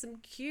you some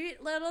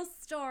cute little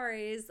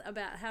stories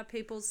about how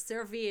people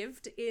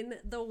survived in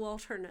the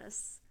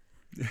wilderness.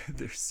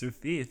 They're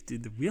survived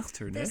in the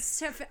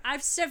wilderness.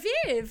 I've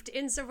survived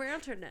in the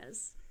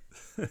wilderness.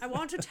 I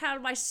want to tell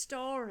my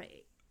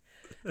story.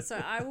 So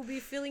I will be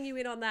filling you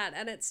in on that.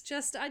 And it's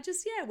just, I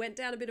went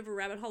down a bit of a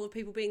rabbit hole of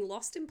people being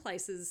lost in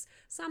places,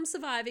 some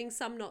surviving,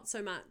 some not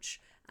so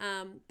much.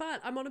 But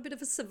I'm on a bit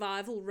of a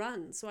survival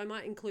run. So I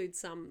might include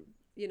some,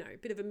 a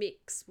bit of a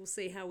mix. We'll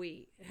see how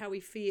we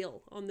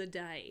feel on the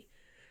day.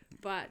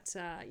 But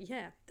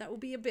that will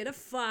be a bit of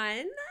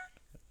fun.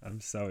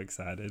 I'm so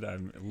excited.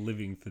 I'm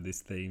living for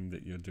this theme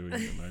that you're doing at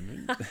the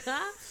moment.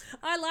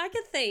 I like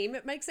a theme.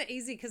 It makes it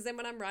easy because then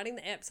when I'm writing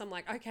the eps, I'm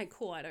like, okay,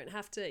 cool. I don't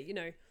have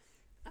to,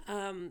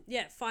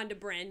 find a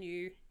brand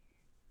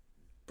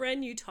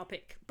new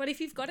topic. But if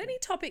you've got any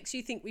topics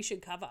you think we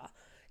should cover,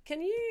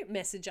 can you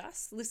message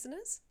us,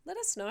 listeners? Let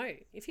us know.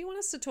 If you want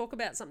us to talk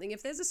about something,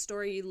 if there's a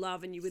story you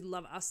love and you would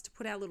love us to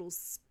put our little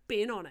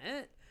spin on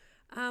it,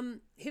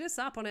 hit us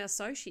up on our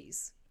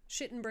socials.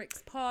 Shit and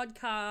Bricks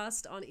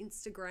Podcast on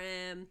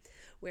Instagram.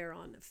 We're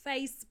on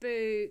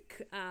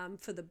Facebook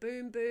for the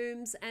Boom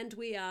Booms. And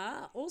we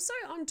are also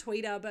on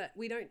Twitter, but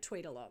we don't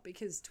tweet a lot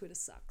because Twitter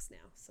sucks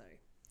now. So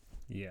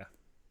yeah,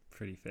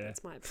 pretty fair.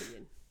 That's my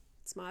opinion.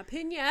 It's my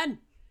opinion.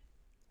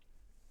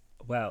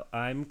 Well,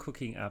 I'm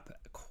cooking up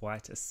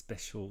quite a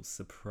special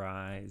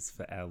surprise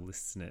for our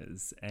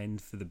listeners and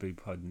for the Boo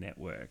Pod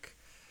Network.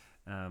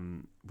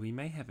 We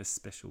may have a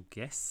special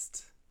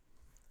guest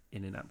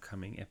in an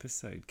upcoming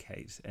episode,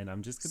 Kate, and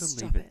I'm just going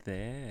to leave it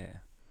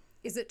there.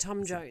 Is it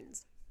Tom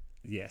Jones?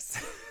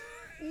 Yes.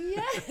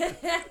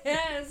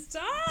 Yes,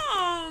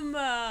 Tom!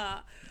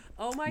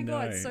 Oh my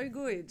God, so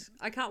good.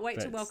 I can't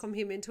wait to welcome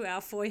him into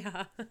our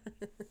foyer.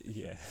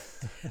 Yeah.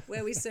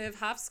 Where we serve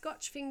half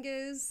Scotch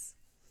fingers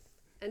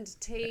and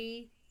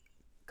tea.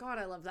 God,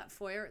 I love that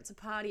foyer. It's a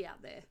party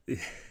out there.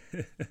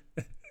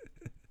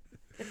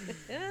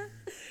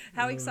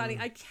 How exciting.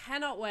 I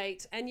cannot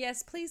wait. And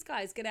yes, please,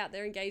 guys, get out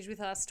there, engage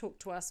with us, talk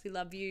to us. We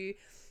love you.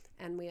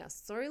 And we are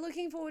so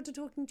looking forward to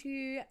talking to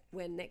you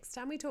when next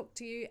time we talk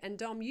to you. And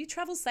Dom, you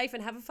travel safe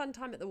and have a fun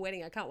time at the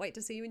wedding. I can't wait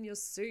to see you in your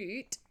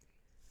suit.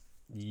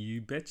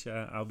 You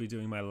betcha. I'll be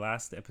doing my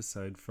last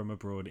episode from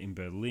abroad in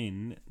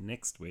Berlin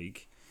next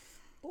week.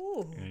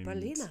 Oh,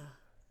 Berliner.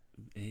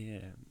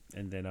 Yeah,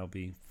 and then I'll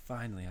be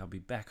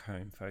back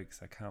home,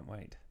 folks. I can't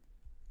wait.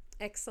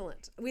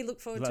 Excellent. We look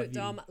forward to Love it,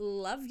 Dom.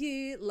 Love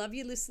you,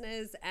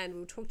 listeners, and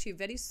we'll talk to you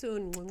very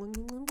soon.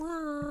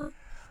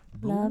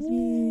 Love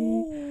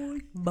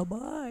you.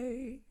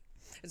 Bye-bye.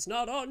 It's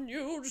not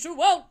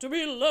unusual to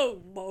be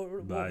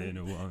alone. Bye,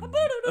 anyone. Oh,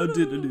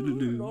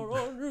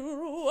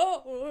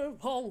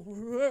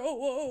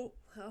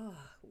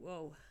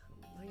 whoa.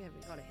 I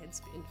haven't got a head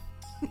spin.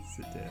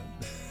 Sit down.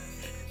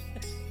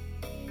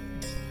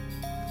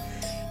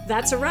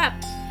 That's a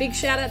wrap. Big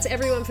shout out to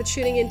everyone for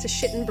tuning in to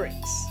Shit and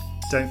Bricks.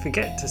 Don't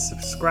forget to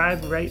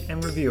subscribe, rate,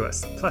 and review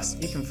us. Plus,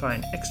 you can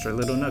find extra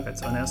little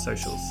nuggets on our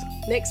socials.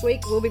 Next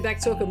week, we'll be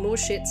back talking more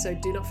shit, so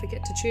do not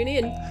forget to tune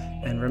in.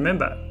 And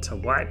remember to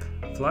wipe,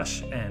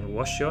 flush, and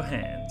wash your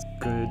hands.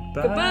 Goodbye.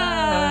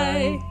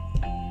 Goodbye.